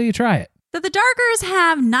knock it till you try it. So the Dargers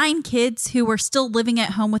have 9 kids who are still living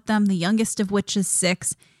at home with them, the youngest of which is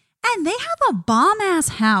 6. And they have a bomb-ass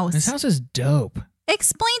house. This house is dope.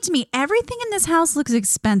 Explain to me, everything in this house looks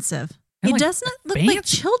expensive. And it like doesn't look fancy. like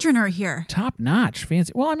children are here. Top notch,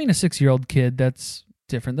 fancy. Well, I mean, a 6-year-old kid, that's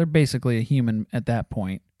different. They're basically a human at that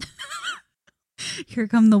point. Here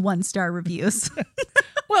come the 1-star reviews.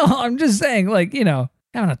 Well, I'm just saying, like, you know,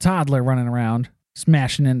 having a toddler running around,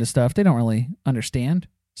 smashing into stuff, they don't really understand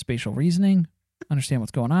spatial reasoning, understand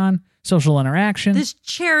what's going on, social interaction. This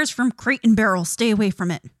chair is from Crate and Barrel. Stay away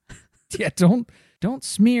from it. Yeah, don't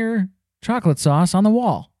smear chocolate sauce on the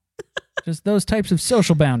wall. Just those types of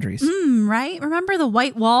social boundaries. Right? Remember the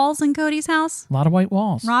white walls in Cody's house? A lot of white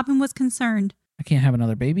walls. Robin was concerned. I can't have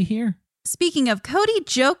another baby here. Speaking of, Cody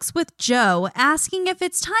jokes with Joe, asking if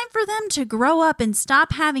it's time for them to grow up and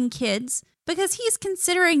stop having kids because he's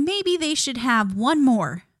considering maybe they should have one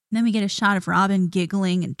more. And then we get a shot of Robin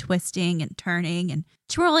giggling and twisting and turning and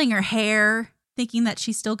twirling her hair, thinking that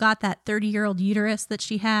she still got that 30-year-old uterus that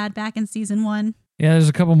she had back in season 1. Yeah, there's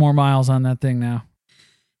a couple more miles on that thing now.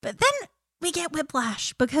 But then we get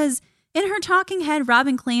whiplash because in her talking head,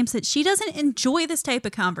 Robin claims that she doesn't enjoy this type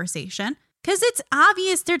of conversation because it's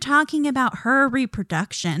obvious they're talking about her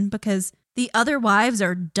reproduction because the other wives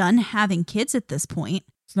are done having kids at this point.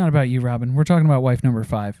 It's not about you, Robin. We're talking about wife number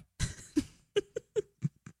 5.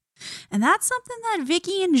 And that's something that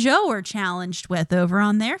Vicky and Joe are challenged with over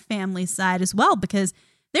on their family side as well, because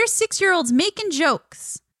they're 6-year-olds making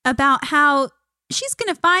jokes about how she's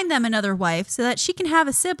going to find them another wife so that she can have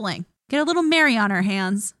a sibling, get a little Mary on her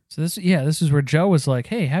hands. So this is where Joe was like,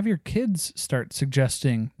 hey, have your kids start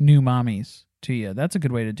suggesting new mommies to you. That's a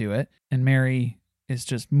good way to do it. And Mary is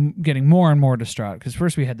just getting more and more distraught because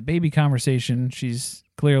first we had the baby conversation. She's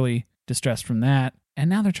clearly distressed from that. And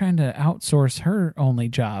now they're trying to outsource her only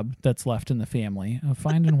job that's left in the family of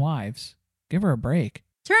finding wives. Give her a break.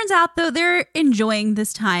 Turns out, though, they're enjoying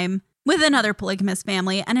this time with another polygamous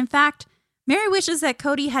family. And in fact, Mary wishes that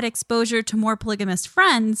Cody had exposure to more polygamous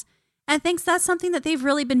friends and thinks that's something that they've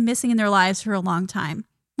really been missing in their lives for a long time,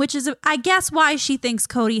 which is, I guess, why she thinks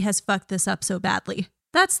Cody has fucked this up so badly.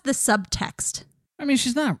 That's the subtext. I mean,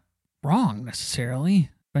 she's not wrong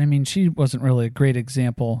necessarily. But I mean, she wasn't really a great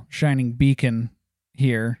example, shining beacon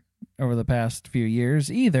here over the past few years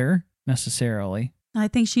either, necessarily. I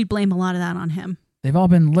think she'd blame a lot of that on him. They've all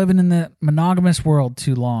been living in the monogamous world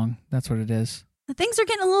too long. That's what it is. Things are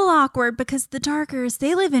getting a little awkward because the Dargers,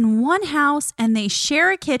 they live in one house and they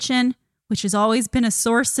share a kitchen, which has always been a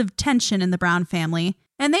source of tension in the Brown family.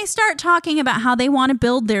 And they start talking about how they want to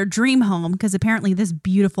build their dream home because apparently this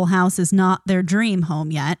beautiful house is not their dream home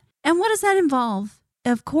yet. And what does that involve?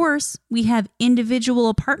 Of course, we have individual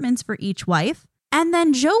apartments for each wife. And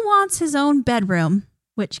then Joe wants his own bedroom,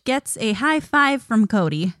 which gets a high five from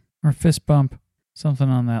Cody. Or fist bump, something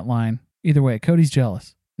on that line. Either way, Cody's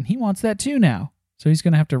jealous. And he wants that too now. So he's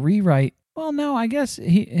going to have to rewrite. Well, no, I guess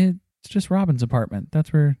it's just Robin's apartment.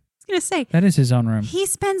 That's where... I was going to say... That is his own room. He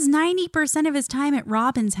spends 90% of his time at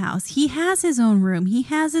Robin's house. He has his own room. He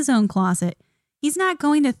has his own closet. He's not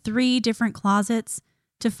going to 3 different closets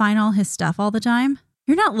to find all his stuff all the time.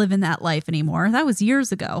 You're not living that life anymore. That was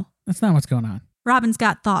years ago. That's not what's going on. Robin's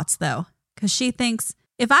got thoughts, though, because she thinks,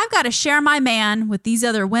 if I've got to share my man with these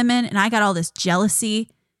other women and I got all this jealousy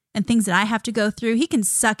and things that I have to go through, he can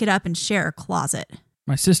suck it up and share a closet.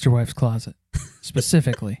 My sister wife's closet,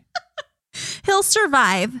 specifically. He'll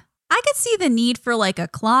survive. I could see the need for like a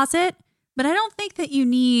closet, but I don't think that you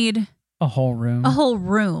need a whole room. A whole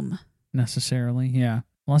room. Necessarily, yeah.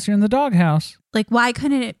 Unless you're in the doghouse. Like, why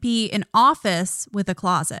couldn't it be an office with a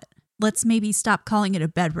closet? Let's maybe stop calling it a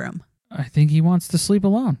bedroom. I think he wants to sleep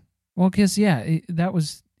alone. Well, because, that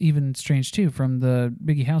was even strange, too, from the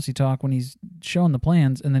Biggie Housey talk when he's showing the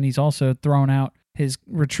plans, and then he's also throwing out his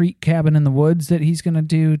retreat cabin in the woods that he's going to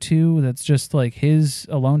do, too. That's just, like, his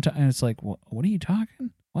alone time. And it's like, what are you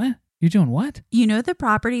talking? What? You're doing what? You know the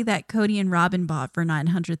property that Cody and Robin bought for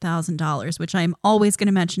 $900,000, which I'm always going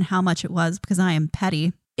to mention how much it was because I am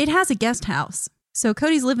petty. It has a guest house. So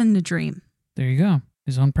Cody's living the dream. There you go.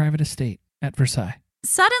 His own private estate at Versailles.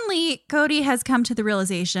 Suddenly, Cody has come to the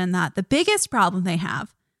realization that the biggest problem they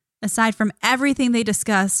have, aside from everything they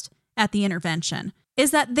discussed at the intervention, is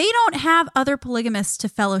that they don't have other polygamists to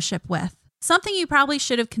fellowship with. Something you probably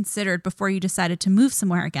should have considered before you decided to move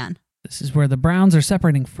somewhere again. This is where the Browns are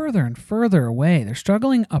separating further and further away. They're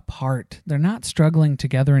struggling apart. They're not struggling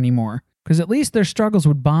together anymore. Because at least their struggles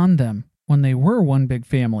would bond them when they were one big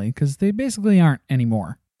family, because they basically aren't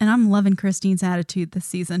anymore. And I'm loving Christine's attitude this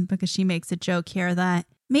season because she makes a joke here that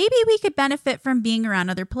maybe we could benefit from being around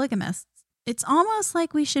other polygamists. It's almost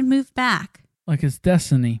like we should move back. Like it's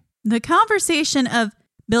destiny. The conversation of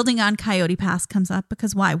building on Coyote Pass comes up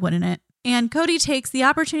because why wouldn't it? And Cody takes the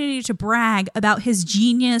opportunity to brag about his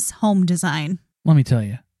genius home design. Let me tell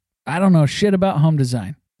you, I don't know shit about home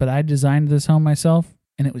design, but I designed this home myself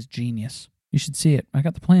and it was genius. You should see it. I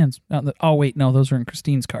got the plans. Oh, wait, no, those are in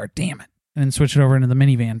Christine's car. Damn it. And then switch it over into the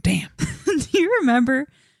minivan. Damn. Do you remember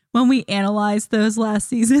when we analyzed those last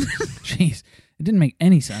season? Jeez, it didn't make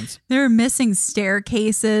any sense. There were missing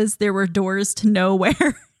staircases. There were doors to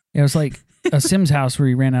nowhere. It was like a Sims house where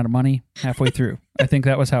you ran out of money halfway through. I think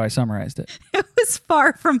that was how I summarized it. It was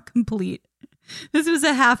far from complete. This was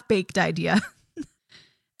a half-baked idea.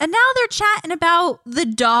 And now they're chatting about the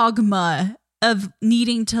dogma of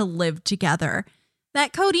needing to live together.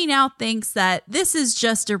 That Cody now thinks that this is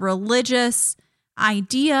just a religious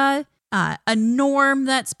idea, a norm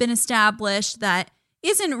that's been established that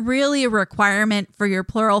isn't really a requirement for your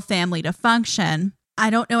plural family to function. I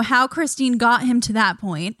don't know how Christine got him to that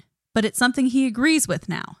point, but it's something he agrees with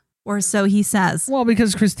now, or so he says. Well,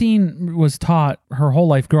 because Christine was taught her whole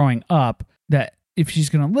life growing up that if she's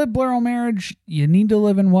going to live plural marriage, you need to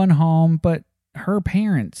live in one home, but her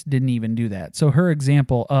parents didn't even do that. So her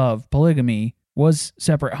example of polygamy was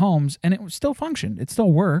separate homes, and it still functioned. It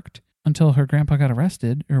still worked until her grandpa got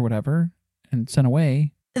arrested or whatever and sent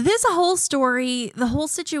away. This whole story, the whole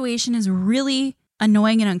situation is really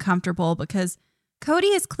annoying and uncomfortable because Cody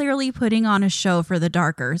is clearly putting on a show for the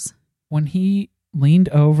Darkers. When he leaned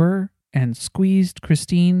over and squeezed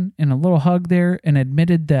Christine in a little hug there and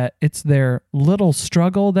admitted that it's their little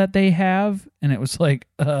struggle that they have, and it was like,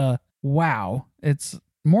 wow, it's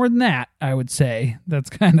more than that, I would say. That's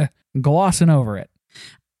kind of glossing over it.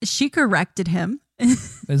 She corrected him.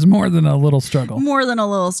 It's more than a little struggle. More than a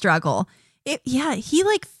little struggle. He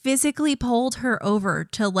like physically pulled her over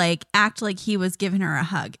to like act like he was giving her a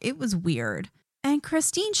hug. It was weird. And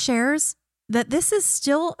Christine shares that this is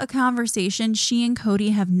still a conversation she and Cody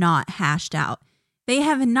have not hashed out. They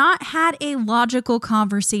have not had a logical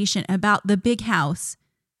conversation about the big house.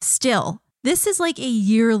 Still, this is like a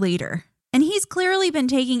year later. And he's clearly been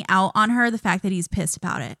taking out on her the fact that he's pissed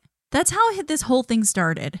about it. That's how this whole thing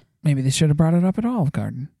started. Maybe they should have brought it up at Olive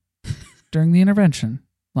Garden during the intervention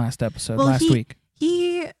last week.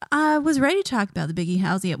 He was ready to talk about the Biggie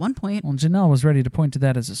Housey at one point. Well, Janelle was ready to point to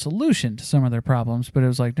that as a solution to some of their problems, but it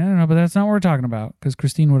was like, no, but that's not what we're talking about, because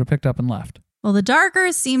Christine would have picked up and left. Well, the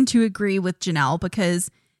Darkers seem to agree with Janelle because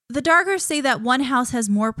the Darkers say that one house has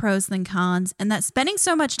more pros than cons, and that spending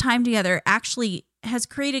so much time together actually has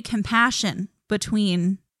created compassion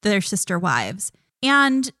between their sister wives.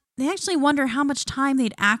 And they actually wonder how much time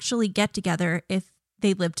they'd actually get together if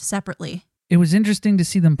they lived separately. It was interesting to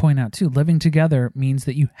see them point out, too, living together means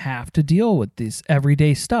that you have to deal with this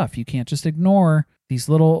everyday stuff. You can't just ignore these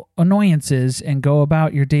little annoyances and go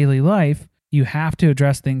about your daily life. You have to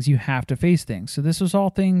address things. You have to face things. So this was all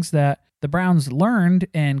things that the Browns learned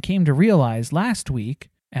and came to realize last week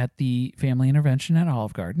at the family intervention at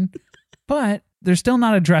Olive Garden. But they're still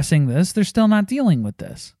not addressing this. They're still not dealing with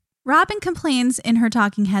this. Robin complains in her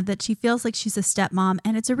talking head that she feels like she's a stepmom,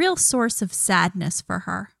 and it's a real source of sadness for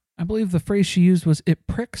her. I believe the phrase she used was, it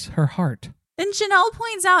pricks her heart. And Janelle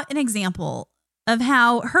points out an example. of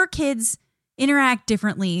how her kids interact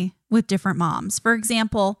differently with different moms. For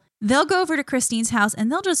example, they'll go over to Christine's house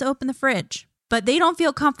and they'll just open the fridge, but they don't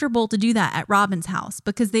feel comfortable to do that at Robin's house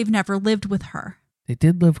because they've never lived with her. They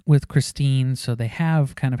did live with Christine, so they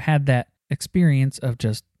have kind of had that experience of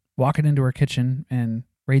just walking into her kitchen and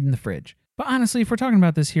raiding the fridge. But honestly, if we're talking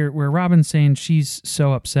about this here, where Robin's saying she's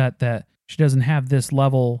so upset that she doesn't have this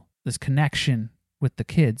level, this connection with the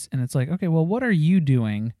kids, and it's like, okay, well, what are you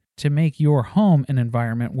doing to make your home an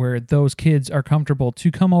environment where those kids are comfortable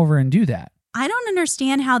to come over and do that? I don't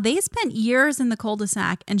understand how they spent years in the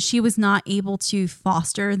cul-de-sac and she was not able to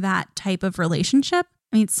foster that type of relationship.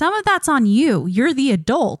 I mean, some of that's on you. You're the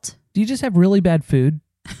adult. Do you just have really bad food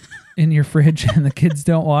in your fridge and the kids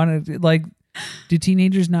don't want it? Like, do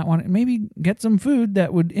teenagers not want it? Maybe get some food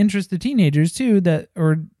that would interest the teenagers too,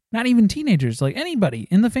 or not even teenagers, like anybody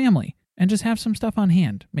in the family, and just have some stuff on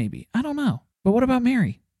hand, maybe. I don't know. But what about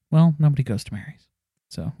Mary? Well, nobody goes to Mary's,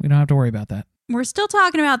 so we don't have to worry about that. We're still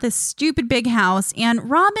talking about this stupid big house, and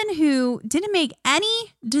Robin, who didn't make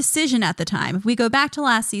any decision at the time. If we go back to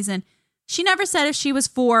last season, she never said if she was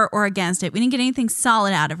for or against it. We didn't get anything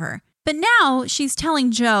solid out of her. But now she's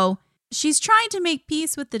telling Joe she's trying to make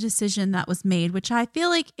peace with the decision that was made, which I feel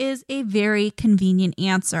like is a very convenient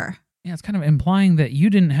answer. Yeah, it's kind of implying that you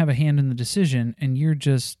didn't have a hand in the decision and you're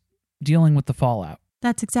just dealing with the fallout.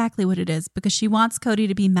 That's exactly what it is, because she wants Cody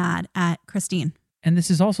to be mad at Christine. And this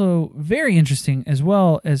is also very interesting as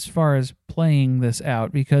well as far as playing this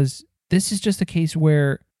out, because this is just a case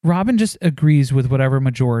where Robin just agrees with whatever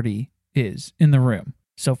majority is in the room.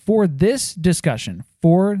 So for this discussion,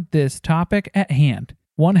 for this topic at hand,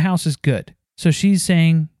 one house is good. So she's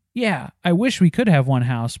saying, yeah, I wish we could have one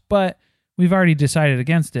house, but we've already decided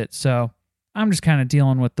against it. So I'm just kind of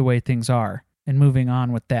dealing with the way things are and moving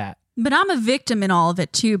on with that. But I'm a victim in all of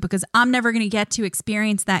it too, because I'm never going to get to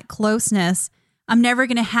experience that closeness. I'm never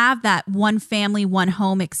going to have that one family, one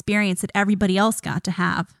home experience that everybody else got to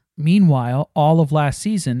have. Meanwhile, all of last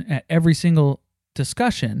season, at every single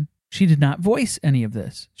discussion, she did not voice any of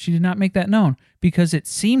this. She did not make that known because it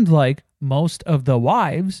seemed like most of the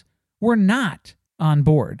wives were not on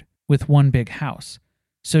board with one big house.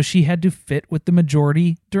 So she had to fit with the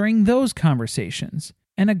majority during those conversations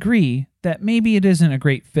and agree that maybe it isn't a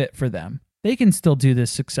great fit for them. They can still do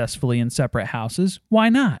this successfully in separate houses. Why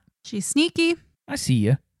not? She's sneaky. I see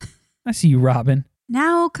you. I see you, Robin.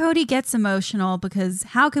 Now Cody gets emotional because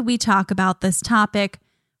how could we talk about this topic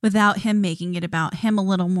without him making it about him a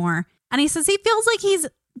little more? And he says he feels like he's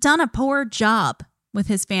done a poor job with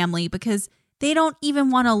his family because they don't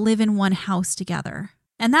even want to live in one house together.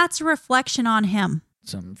 And that's a reflection on him.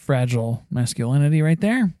 Some fragile masculinity right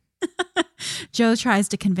there. Joe tries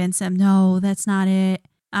to convince him, no, that's not it.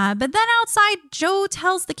 But then outside, Joe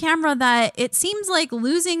tells the camera that it seems like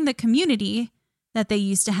losing the community that they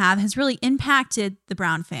used to have has really impacted the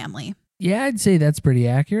Brown family. Yeah, I'd say that's pretty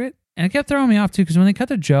accurate. And it kept throwing me off too, because when they cut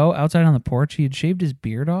to Joe outside on the porch, he had shaved his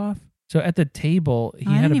beard off. So at the table,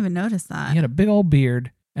 I didn't even notice that. He had a big old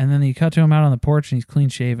beard, and then he cut to him out on the porch and he's clean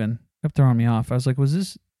shaven. Kept throwing me off. I was like, was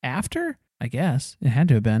this after? I guess. It had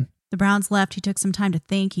to have been. The Browns left. He took some time to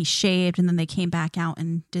think. He shaved, and then they came back out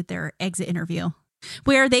and did their exit interview,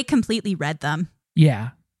 where they completely read them. Yeah.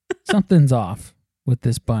 Something's off with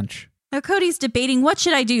this bunch. Now, Cody's debating, what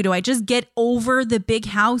should I do? Do I just get over the big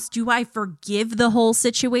house? Do I forgive the whole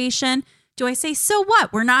situation? Do I say, so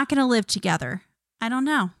what? We're not going to live together. I don't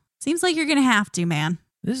know. Seems like you're going to have to, man.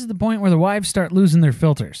 This is the point where the wives start losing their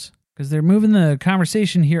filters, because they're moving the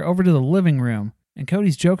conversation here over to the living room. And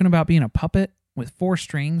Cody's joking about being a puppet with 4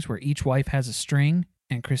 strings where each wife has a string.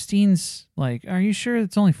 And Christine's like, are you sure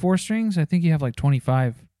it's only 4 strings? I think you have like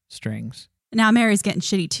 25 strings. Now Mary's getting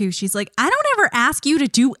shitty too. She's like, I don't ever ask you to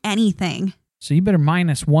do anything. So you better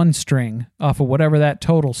minus 1 string off of whatever that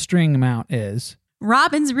total string amount is.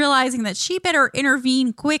 Robin's realizing that she better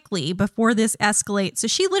intervene quickly before this escalates. So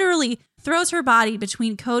she literally throws her body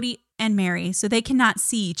between Cody and Mary so they cannot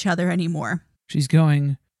see each other anymore. She's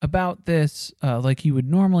going about this like you would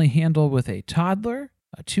normally handle with a toddler,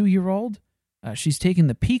 a 2-year-old. She's taking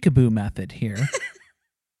the peekaboo method here,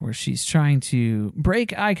 where she's trying to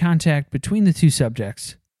break eye contact between the 2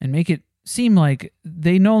 subjects and make it seem like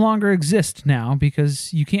they no longer exist now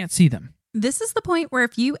because you can't see them. This is the point where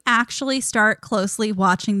if you actually start closely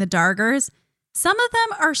watching the Dargers, some of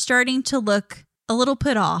them are starting to look a little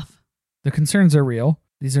put off. The concerns are real.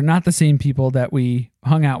 These are not the same people that we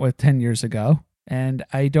hung out with 10 years ago. And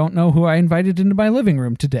I don't know who I invited into my living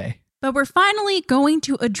room today. But we're finally going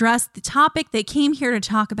to address the topic they came here to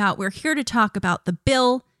talk about. We're here to talk about the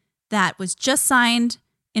bill that was just signed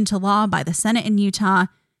into law by the Senate in Utah.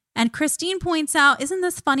 And Christine points out, isn't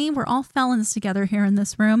this funny? We're all felons together here in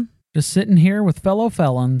this room. Just sitting here with fellow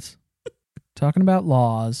felons, talking about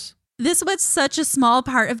laws. This was such a small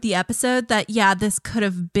part of the episode that, yeah, this could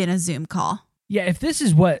have been a Zoom call. Yeah, if this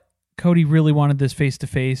is what Cody really wanted this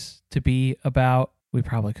face-to-face to be about, we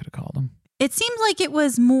probably could have called him. It seemed like it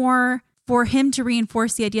was more for him to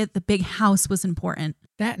reinforce the idea that the big house was important.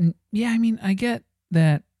 I get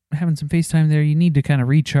that having some FaceTime there, you need to kind of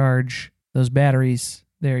recharge those batteries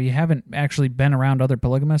there. You haven't actually been around other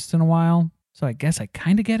polygamists in a while, so I guess I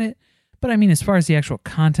kind of get it. But I mean, as far as the actual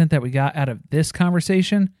content that we got out of this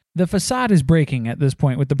conversation, the facade is breaking at this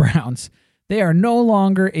point with the Browns. They are no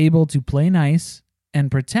longer able to play nice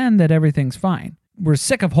and pretend that everything's fine. We're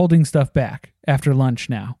sick of holding stuff back after lunch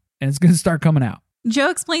now, and it's going to start coming out. Joe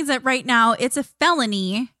explains that right now it's a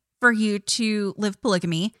felony for you to live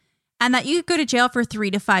polygamy and that you could go to jail for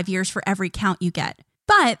 3 to 5 years for every count you get.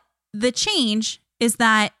 But the change is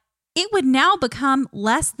that it would now become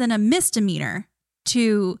less than a misdemeanor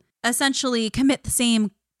to essentially commit the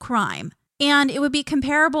same crime. And it would be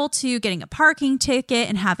comparable to getting a parking ticket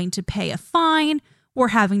and having to pay a fine or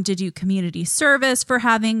having to do community service for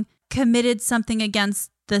having committed something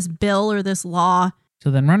against this bill or this law. So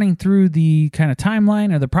then running through the kind of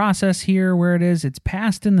timeline or the process here where it's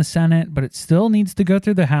passed in the Senate, but it still needs to go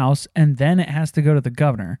through the House and then it has to go to the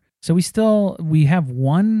governor. So we have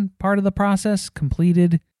one part of the process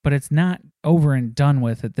completed, but it's not over and done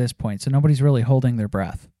with at this point. So nobody's really holding their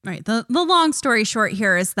breath. Right. The long story short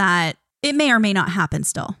here is that it may or may not happen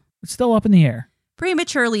still. It's still up in the air.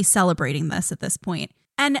 Prematurely celebrating this at this point.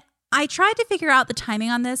 And I tried to figure out the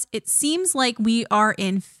timing on this. It seems like we are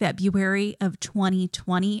in February of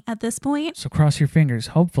 2020 at this point. So cross your fingers.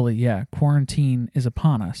 Hopefully, quarantine is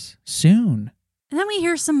upon us soon. And then we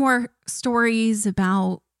hear some more stories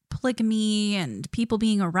about polygamy and people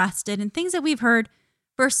being arrested and things that we've heard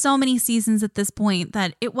for so many seasons at this point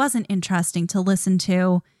that it wasn't interesting to listen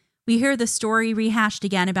to. We hear the story rehashed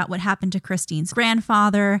again about what happened to Christine's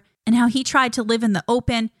grandfather and how he tried to live in the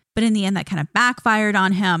open, but in the end that kind of backfired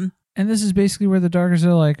on him. And this is basically where the Dargers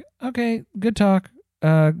are like, okay, good talk.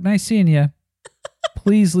 Nice seeing you.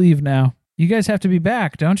 Please leave now. You guys have to be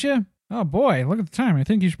back, don't you? Oh boy, look at the time. I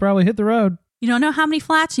think you should probably hit the road. You don't know how many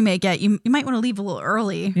flats you may get. You might want to leave a little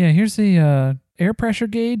early. Yeah, here's the air pressure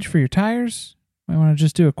gauge for your tires. Might want to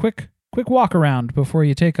just do a quick walk around before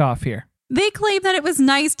you take off here. They claim that it was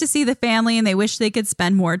nice to see the family and they wish they could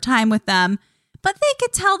spend more time with them. But they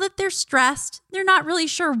could tell that they're stressed. They're not really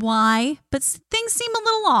sure why, but things seem a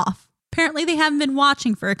little off. Apparently they haven't been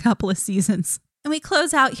watching for a couple of seasons. And we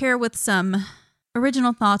close out here with some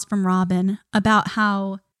original thoughts from Robin about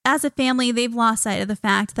how, as a family, they've lost sight of the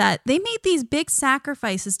fact that they made these big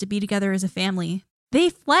sacrifices to be together as a family. They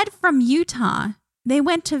fled from Utah. They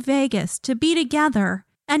went to Vegas to be together.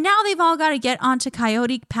 And now they've all got to get onto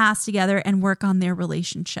Coyote Pass together and work on their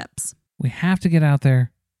relationships. We have to get out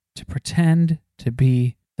there to pretend to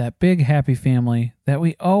be that big happy family that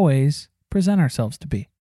we always present ourselves to be.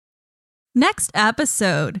 Next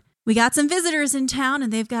episode, we got some visitors in town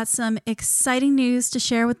and they've got some exciting news to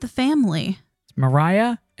share with the family. It's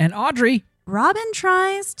Mariah and Audrey. Robin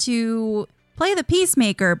tries to play the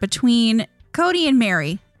peacemaker between Cody and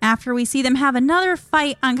Mary after we see them have another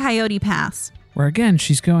fight on Coyote Pass. Where again,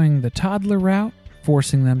 she's going the toddler route,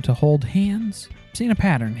 forcing them to hold hands. Seeing a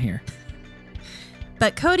pattern here.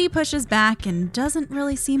 But Cody pushes back and doesn't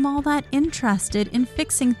really seem all that interested in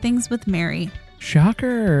fixing things with Mary.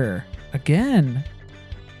 Shocker. Again.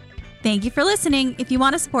 Thank you for listening. If you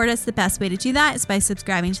want to support us, the best way to do that is by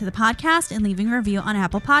subscribing to the podcast and leaving a review on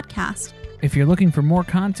Apple Podcast. If you're looking for more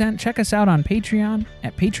content, check us out on Patreon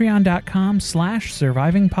at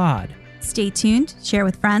patreon.com/survivingpod. Stay tuned, share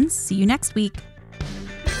with friends. See you next week.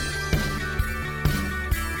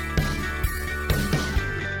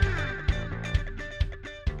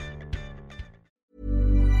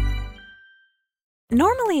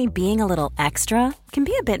 Normally, being a little extra can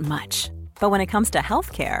be a bit much, but when it comes to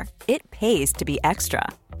healthcare, it pays to be extra.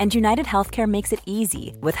 And United Healthcare makes it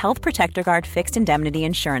easy with Health Protector Guard fixed indemnity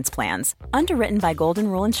insurance plans. Underwritten by Golden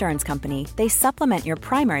Rule Insurance Company, they supplement your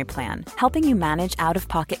primary plan, helping you manage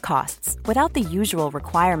out-of-pocket costs without the usual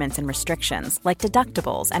requirements and restrictions like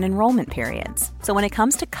deductibles and enrollment periods. So when it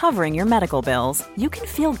comes to covering your medical bills, you can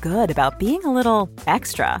feel good about being a little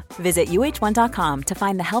extra. Visit UH1.com to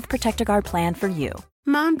find the Health Protector Guard plan for you.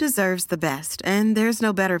 Mom deserves the best, and there's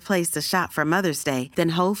no better place to shop for Mother's Day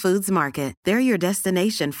than Whole Foods Market. They're your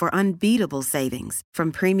destination for unbeatable savings,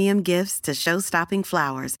 from premium gifts to show-stopping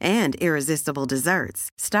flowers and irresistible desserts.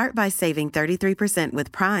 Start by saving 33%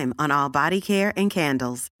 with Prime on all body care and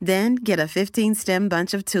candles. Then get a 15-stem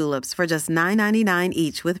bunch of tulips for just $9.99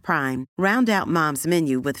 each with Prime. Round out Mom's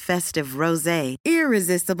menu with festive rosé,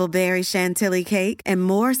 irresistible berry chantilly cake, and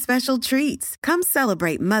more special treats. Come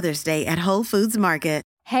celebrate Mother's Day at Whole Foods Market.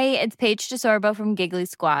 Hey, it's Paige DeSorbo from Giggly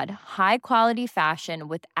Squad. High quality fashion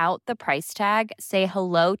without the price tag. Say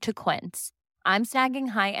hello to Quince. I'm snagging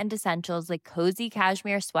high-end essentials like cozy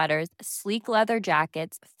cashmere sweaters, sleek leather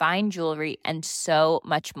jackets, fine jewelry, and so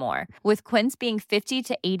much more. With Quince being 50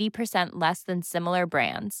 to 80% less than similar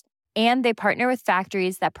brands. And they partner with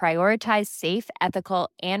factories that prioritize safe, ethical,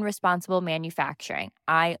 and responsible manufacturing.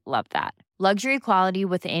 I love that. Luxury quality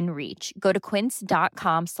within reach. Go to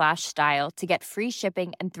quince.com/style to get free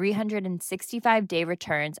shipping and 365-day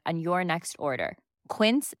returns on your next order.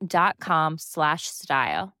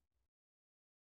 Quince.com/style.